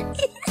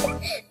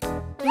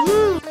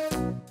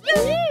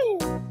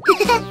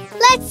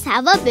 Let's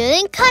have a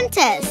building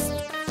contest.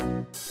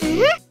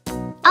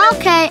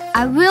 Okay,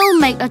 I will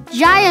make a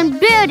giant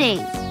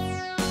building.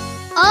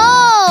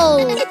 Oh!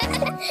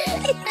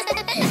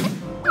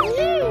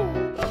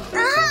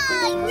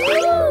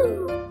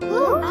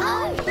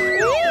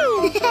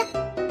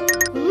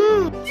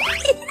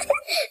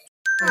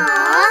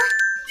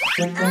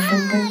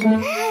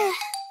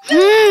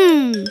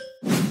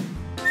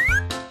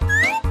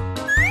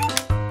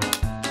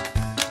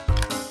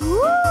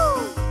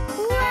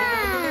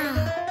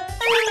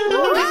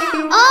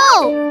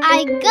 Oh,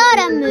 I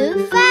gotta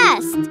move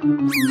fast.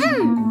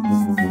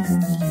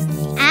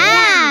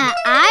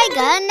 I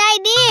got an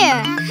idea.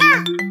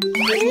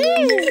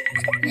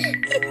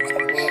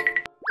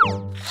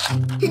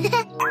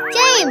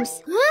 James!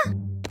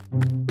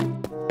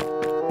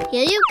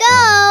 Here you go.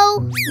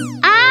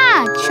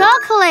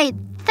 Chocolate.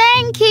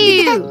 Thank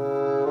you.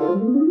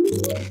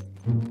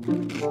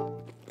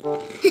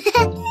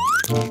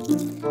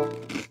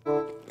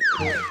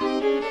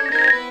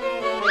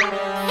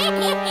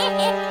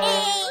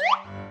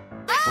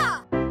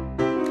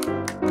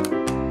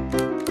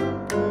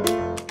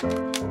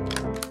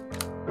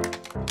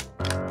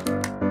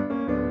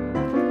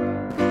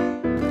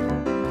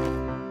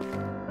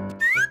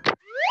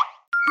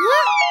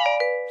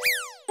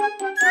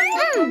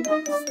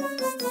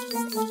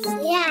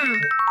 Yeah.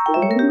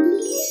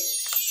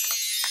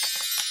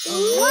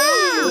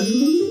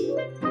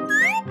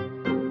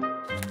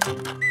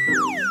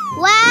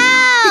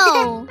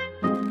 Wow!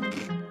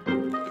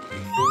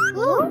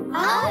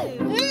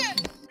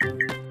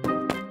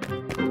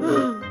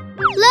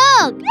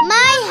 Look,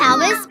 my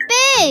house is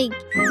big.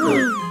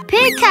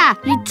 Pica,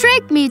 you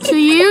tricked me to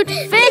you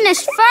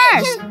finish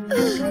first.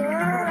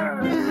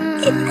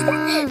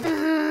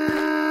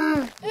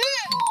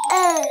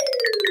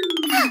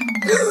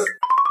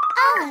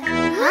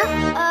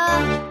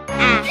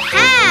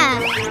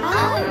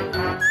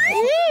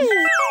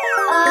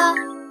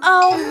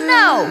 Oh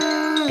no!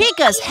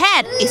 Pica's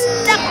head is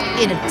stuck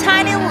in a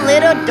tiny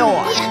little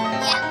door.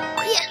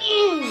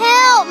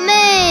 Help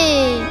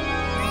me!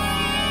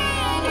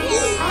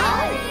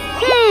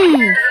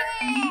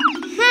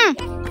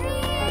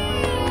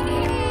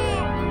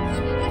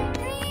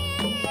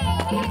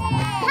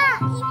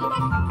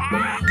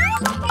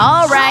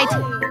 All right,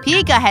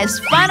 Pica has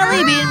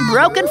finally been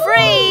broken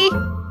free.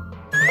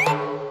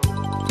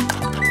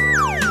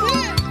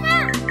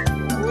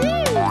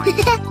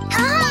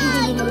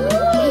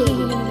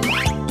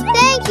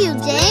 Thank you,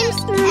 James,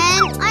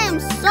 and I am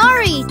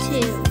sorry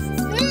too.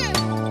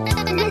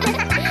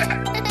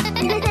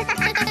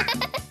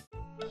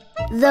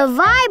 The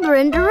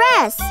vibrant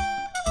dress.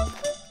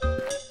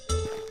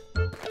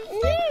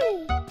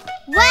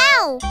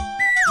 Wow!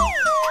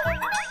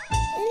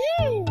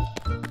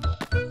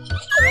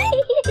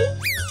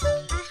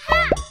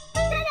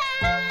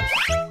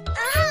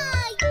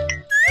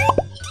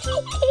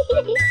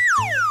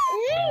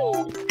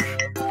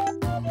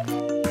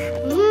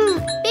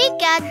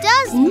 Pica,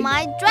 does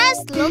my dress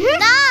look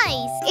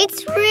nice?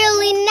 It's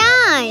really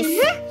nice.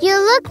 You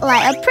look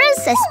like a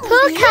Princess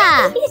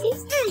Puca.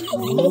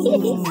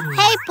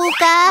 Hey,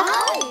 Puca.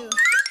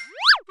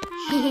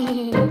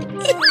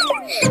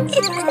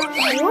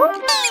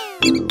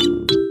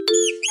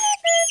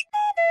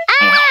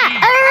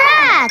 A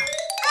rat!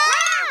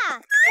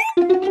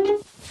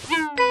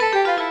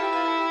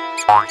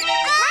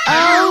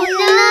 Oh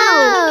no!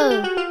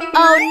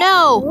 Oh no!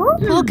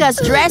 Puca's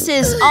dress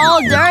is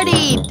all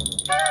dirty.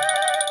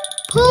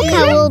 Puca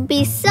will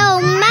be so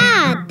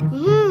mad.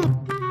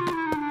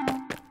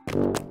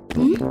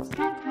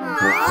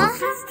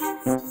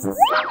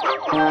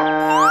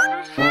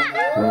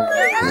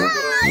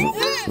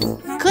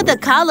 Could the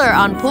color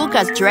on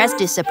Puca's dress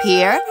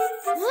disappear?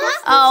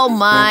 Oh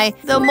my,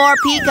 the more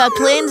Pica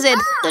cleans it,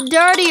 the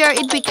dirtier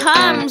it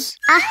becomes.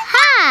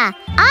 Aha!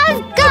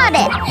 I've got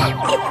it!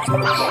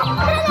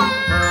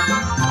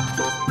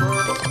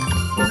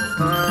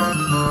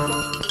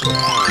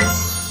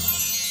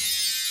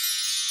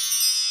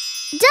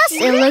 Does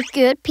it look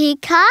good,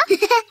 Pica?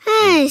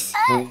 Yes,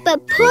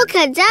 but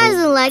Puca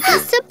doesn't like a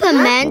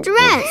Superman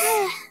dress.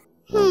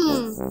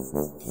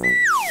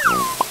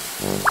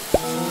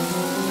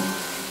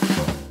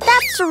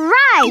 That's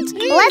right!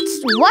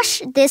 Let's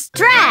wash this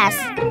dress.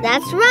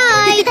 That's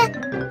right!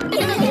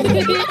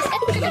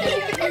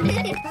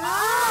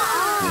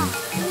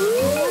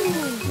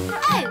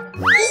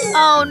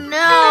 Oh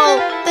no,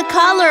 the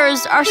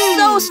colors are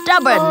so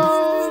stubborn.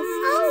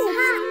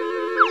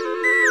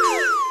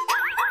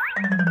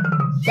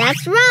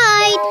 That's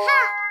right!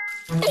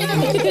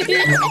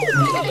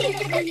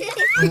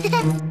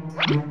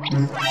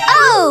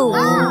 Oh!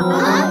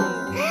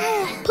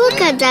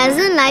 Puca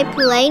doesn't like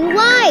plain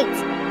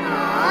white.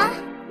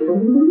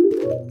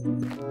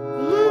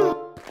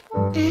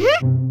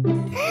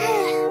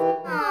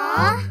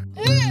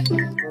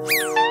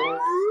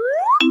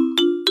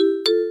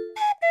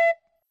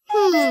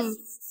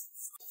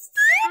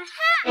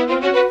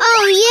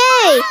 Oh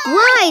yay!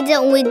 Why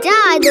don't we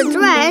dye the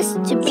dress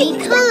to be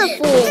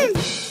colorful?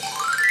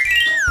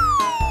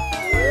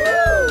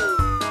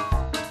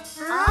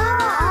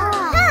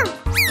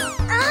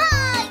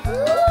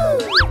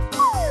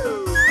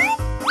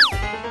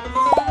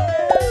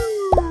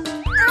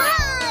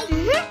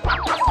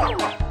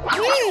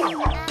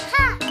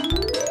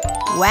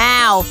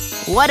 Wow,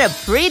 what a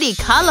pretty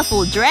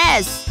colorful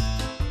dress.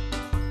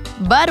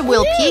 But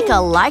will Pica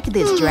like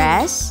this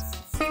dress?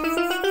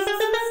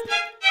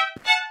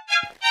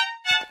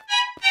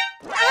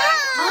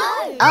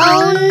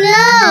 Oh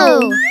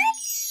no!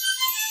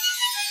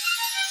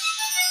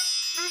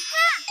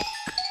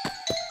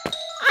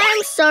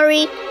 I'm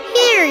sorry.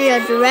 Here,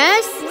 your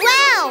dress.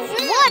 Wow,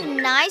 what a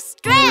nice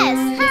dress.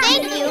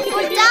 Thank you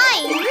for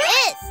dyeing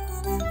it.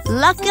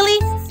 Luckily,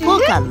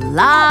 Puca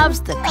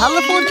loves the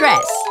colorful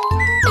dress.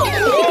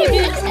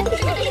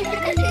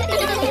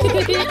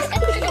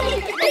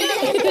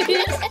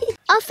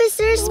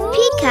 Officers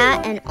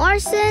Pica and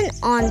Orson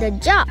on the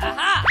job.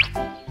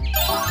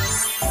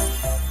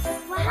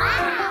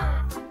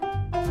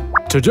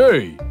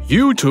 Today,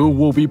 you two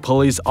will be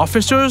police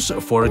officers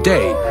for a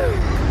day.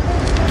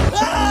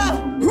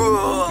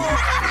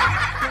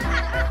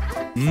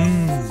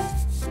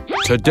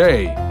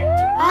 Today.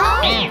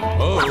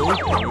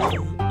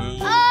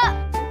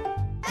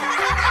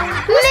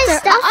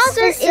 Mr.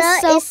 Officer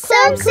is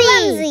so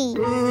clumsy.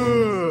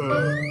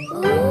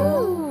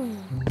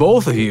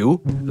 Both of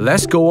you,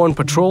 let's go on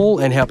patrol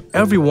and help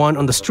everyone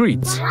on the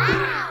streets.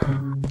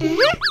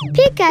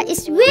 Pica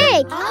is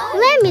weak.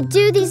 Let me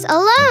do this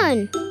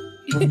alone.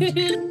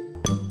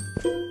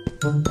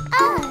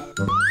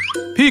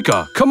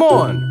 Pica, come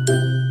on!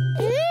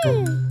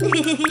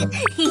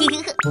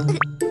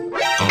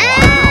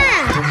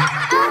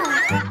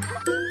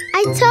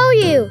 I told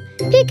you,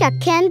 Pica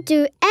can't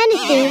do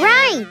anything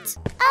right.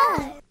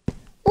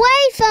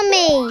 Wait for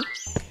me.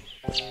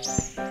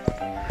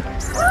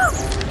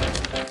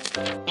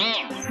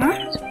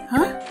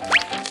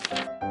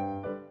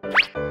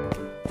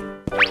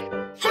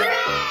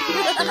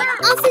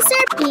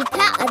 Officer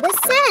Pica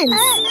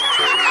understands.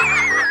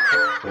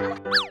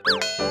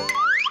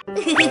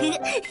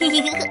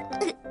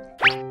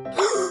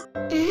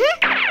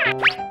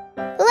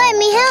 Let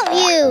me help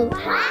you.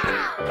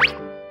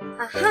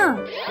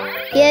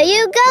 Here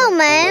you go,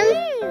 ma'am.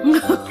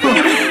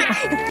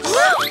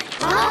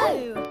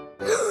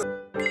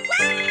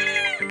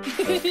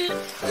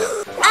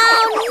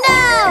 Oh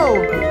no!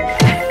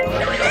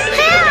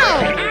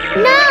 Help!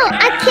 No,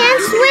 I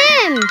can't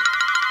swim.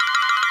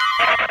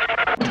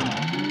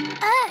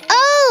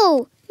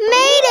 Oh,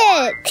 made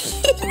it!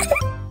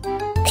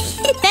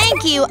 Thank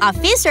you,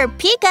 Officer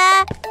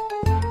Pica.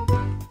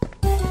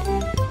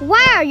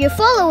 Why are you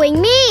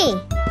following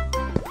me?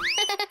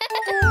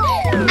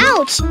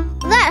 Ouch!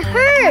 That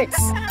hurts!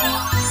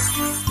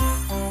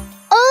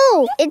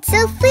 Oh, it's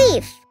a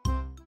thief!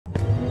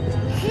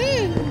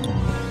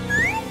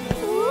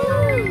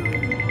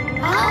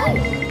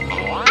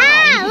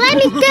 Ah! Let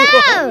me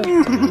go!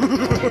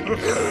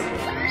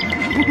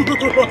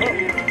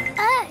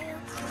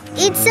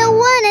 It's a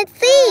wanted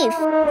thief!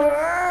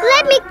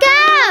 Let me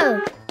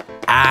go!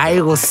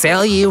 I will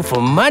sell you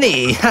for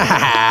money.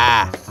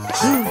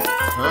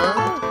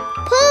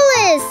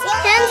 Police!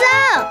 Hands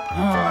up!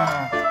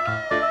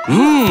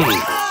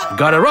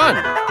 Gotta run.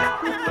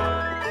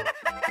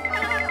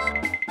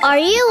 Are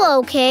you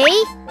okay?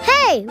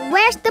 Hey,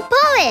 where's the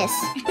police?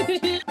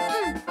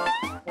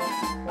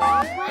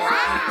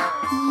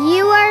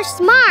 You are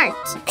smart.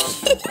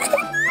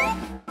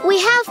 We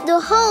have to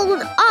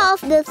hold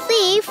off the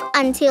thief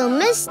until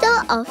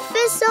Mr.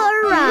 Officer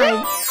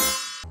arrives.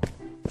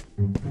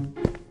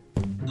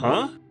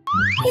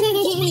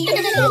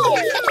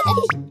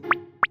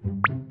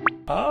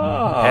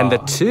 And the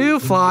 2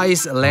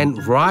 flies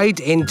land right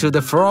into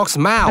the frog's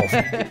mouth.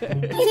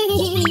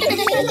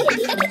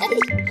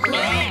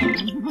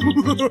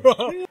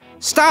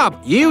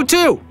 Stop, you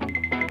too!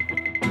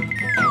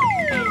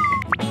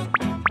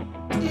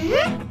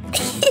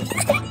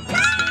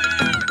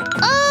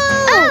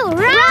 Oh,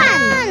 run!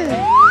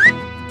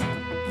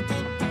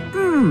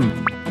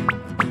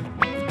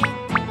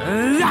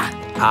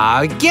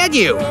 I'll get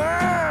you!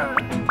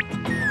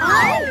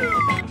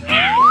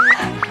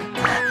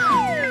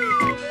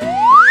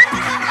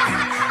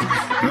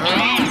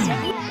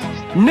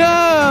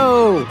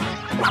 No!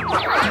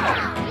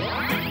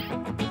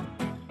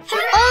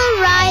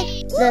 Alright,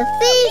 the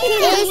thief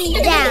is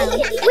down.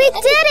 We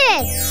did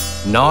it!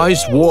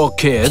 Nice work,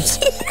 kids.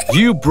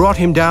 You brought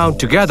him down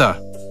together.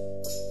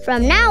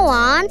 From now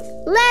on,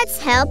 let's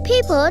help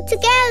people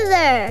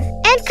together.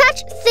 And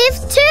catch thief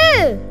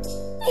too!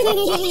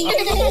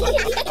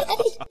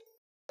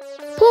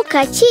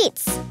 Pica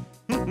cheats.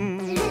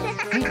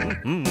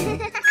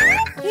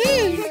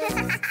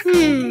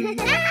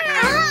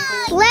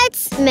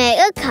 Let's make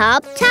a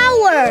cup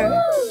tower.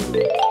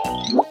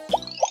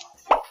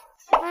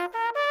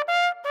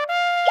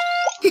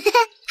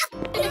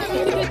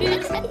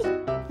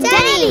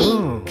 Daddy,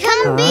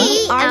 come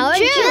be our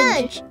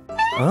judge.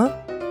 Huh?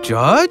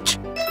 Judge?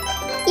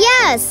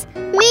 Yes,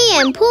 me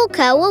and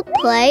Pica will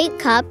play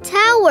cup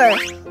tower.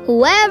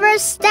 Whoever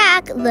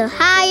stack the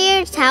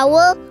higher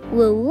tower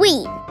will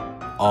win.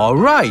 All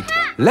right,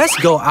 let's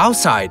go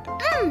outside.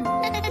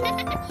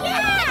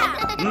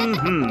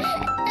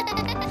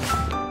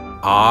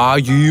 Are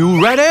you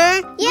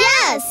ready?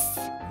 Yes!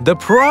 The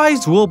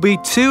prize will be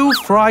 2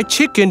 fried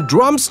chicken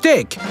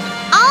drumstick.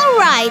 All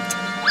right,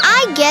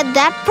 I get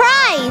that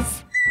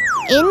prize.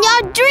 In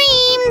your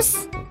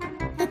dreams.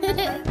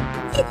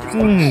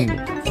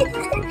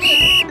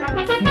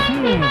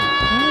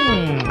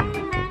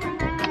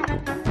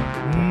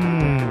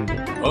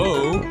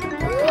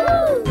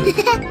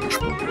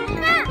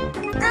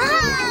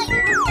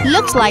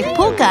 Looks like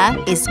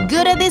Pica is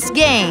good at this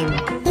game.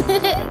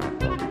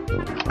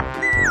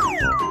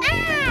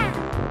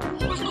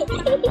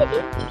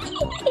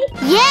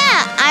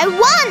 Yeah, I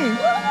won.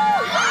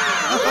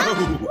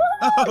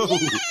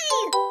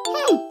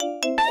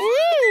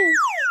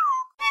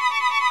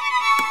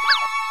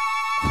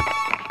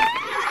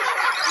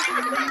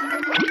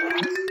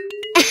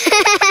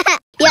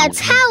 Your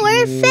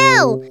tower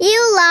fell.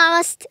 You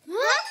lost.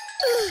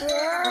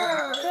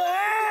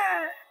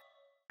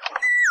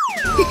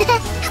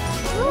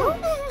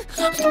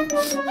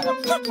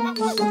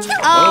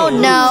 Oh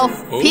no,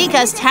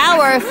 Pica's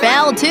tower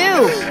fell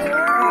too.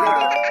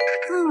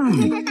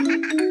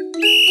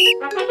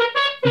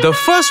 The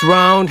first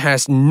round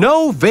has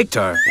no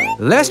victor.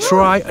 Let's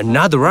try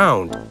another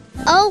round.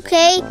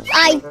 Okay,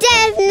 I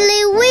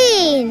definitely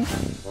win.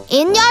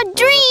 In your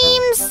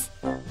dreams.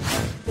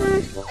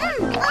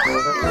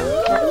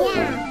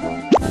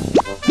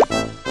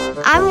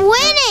 I'm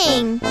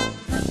winning.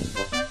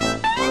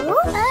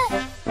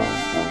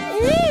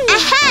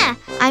 Aha!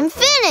 I'm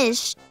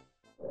finished.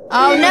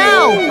 Oh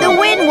no, the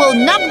wind will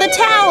knock the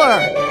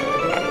tower.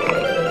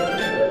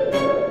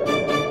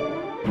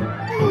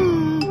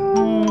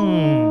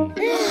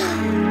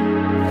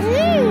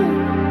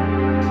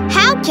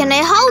 How can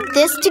I hold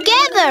this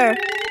together?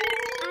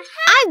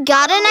 I've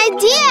got an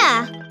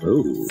idea.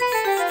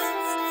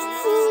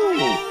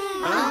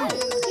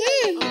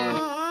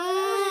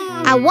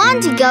 I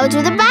want to go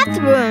to the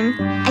bathroom.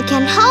 I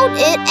can't hold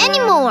it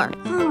anymore.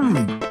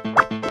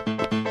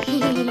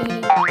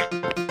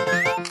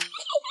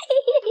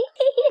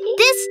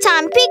 This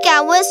time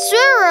Pica will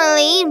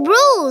surely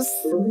lose.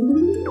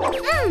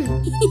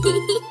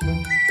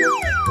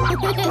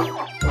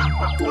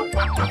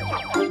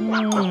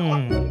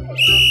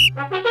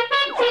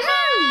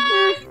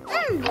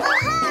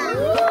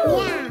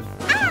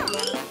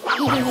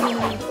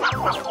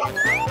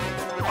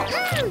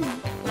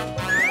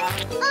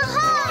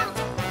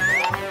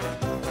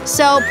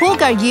 So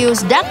Pica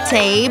used duct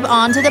tape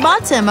onto the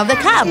bottom of the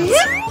cup.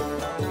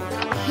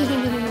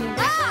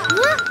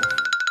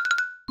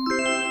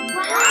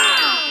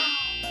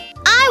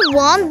 I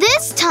won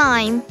this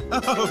time.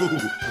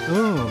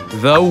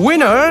 The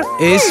winner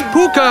is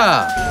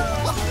Pica.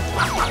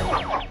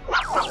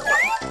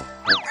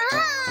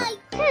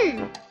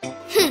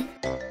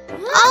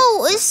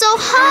 Oh, it's so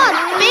hot,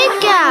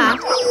 Pica.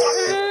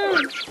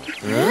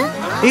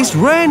 It's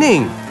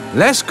raining.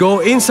 Let's go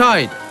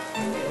inside.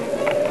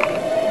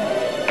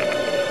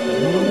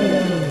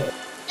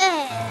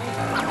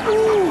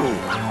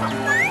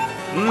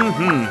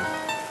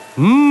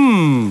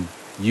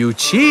 You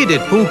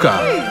cheated, Pica.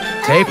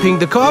 Taping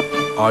the cup,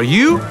 are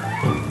you?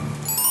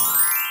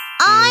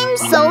 I'm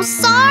so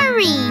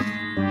sorry.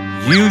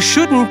 You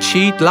shouldn't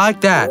cheat like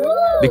that,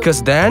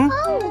 because then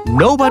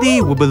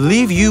nobody will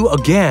believe you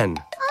again.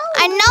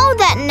 I know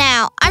that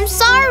now. I'm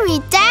sorry,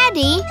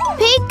 Daddy.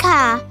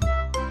 Pica.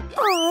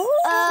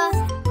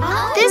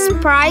 This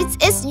prize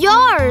is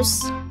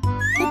yours.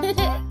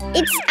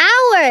 It's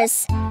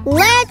ours.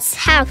 Let's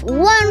have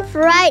 1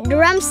 fried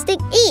drumstick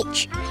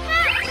each.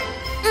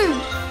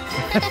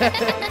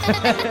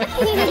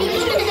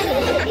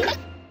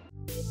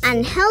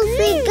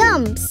 Unhealthy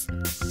gums.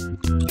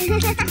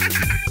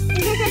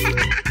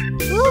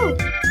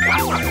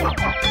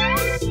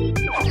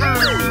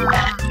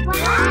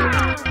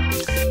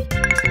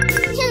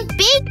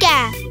 Pica,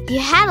 you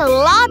have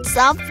lots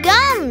of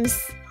gums.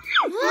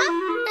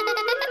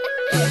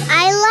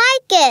 I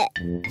like it.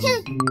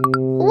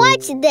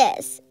 Watch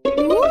this.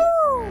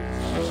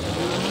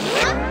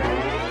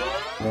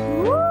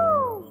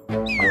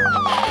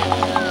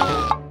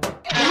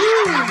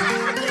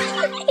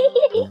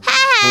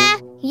 Haha,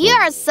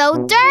 you're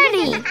so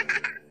dirty.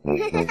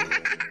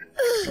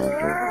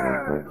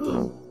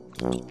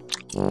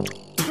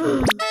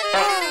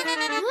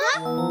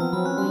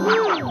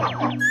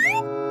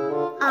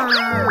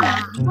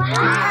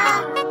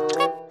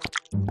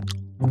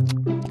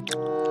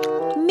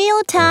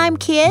 Mealtime,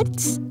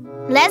 kids.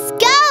 Let's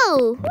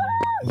go.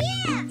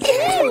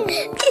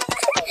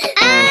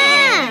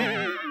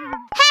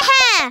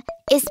 Haha,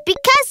 it's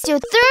because you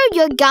threw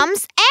your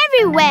gums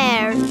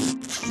everywhere.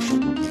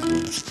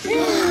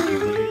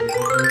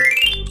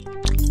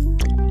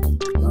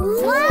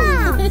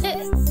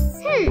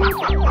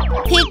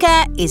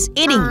 Pica is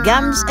eating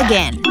gums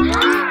again.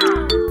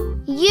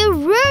 You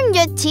ruined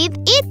your teeth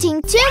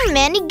eating too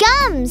many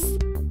gums.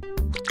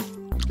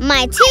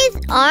 My teeth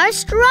are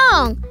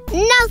strong.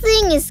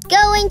 Nothing is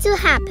going to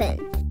happen.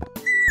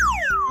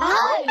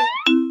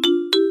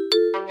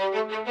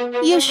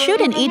 You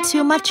shouldn't eat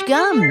too much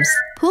gums.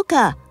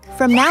 Pica,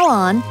 from now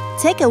on,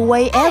 take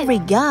away every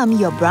gum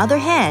your brother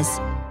has.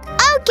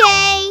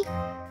 Okay.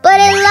 But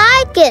I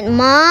like it,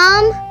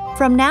 Mom.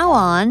 From now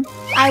on,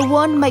 I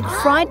won't make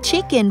fried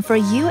chicken for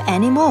you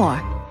anymore.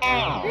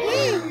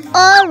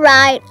 All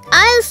right,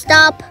 I'll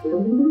stop.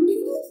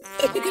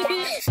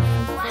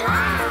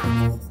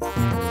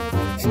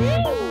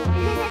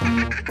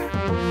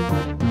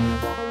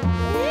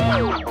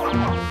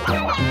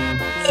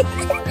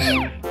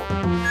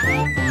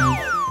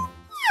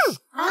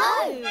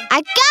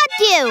 I got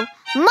you!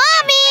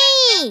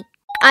 Mommy!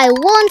 I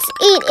won't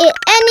eat it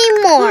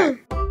anymore.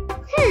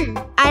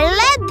 I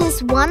let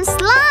this one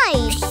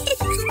slide.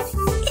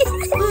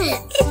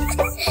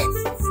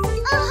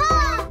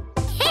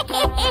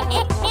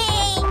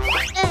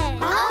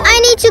 I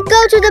need to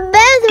go to the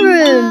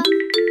bathroom.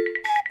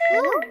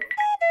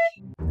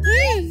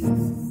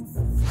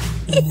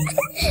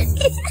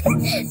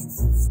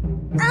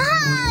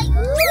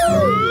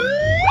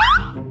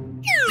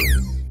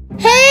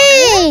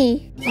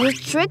 Hey! You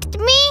tricked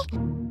me?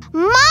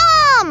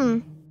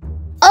 Mom!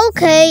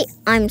 Okay,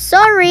 I'm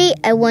sorry.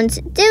 I won't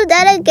do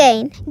that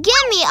again.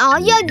 Give me all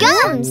your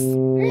gums.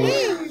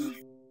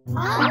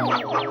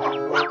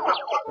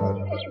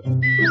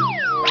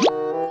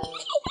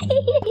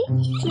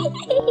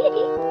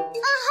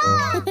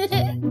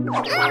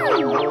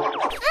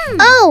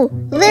 Oh,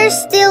 there's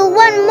still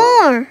one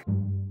more.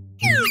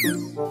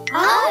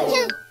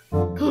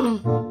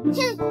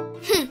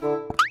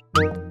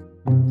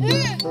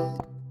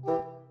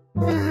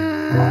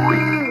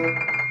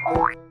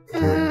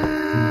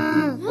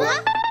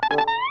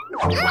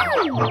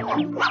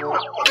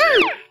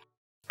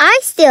 I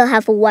still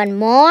have one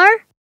more.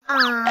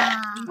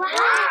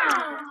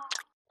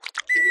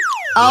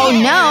 Oh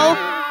no!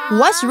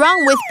 What's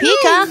wrong with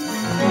Pica?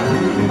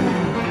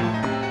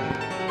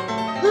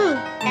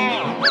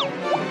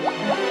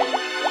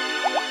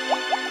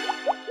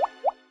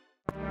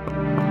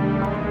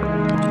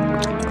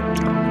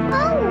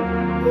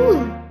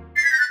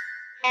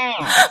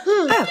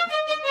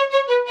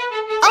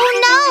 Oh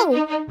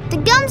no! The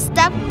gum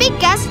stuck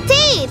Pica's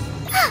teeth.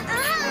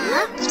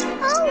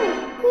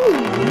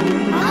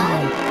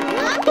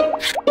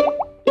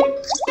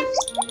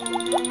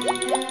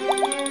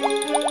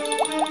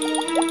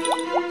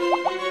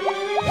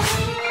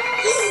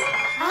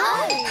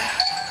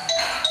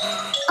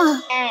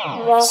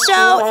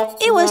 So,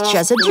 it was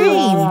just a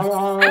dream.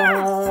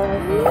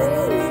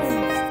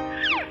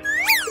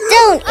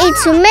 Don't eat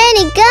too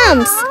many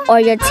gums or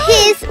your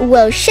teeth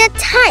will shut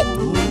tight.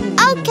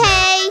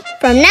 Okay.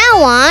 From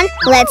now on,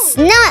 let's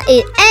not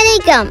eat any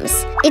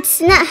gums.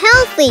 It's not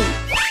healthy.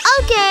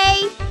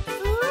 Okay.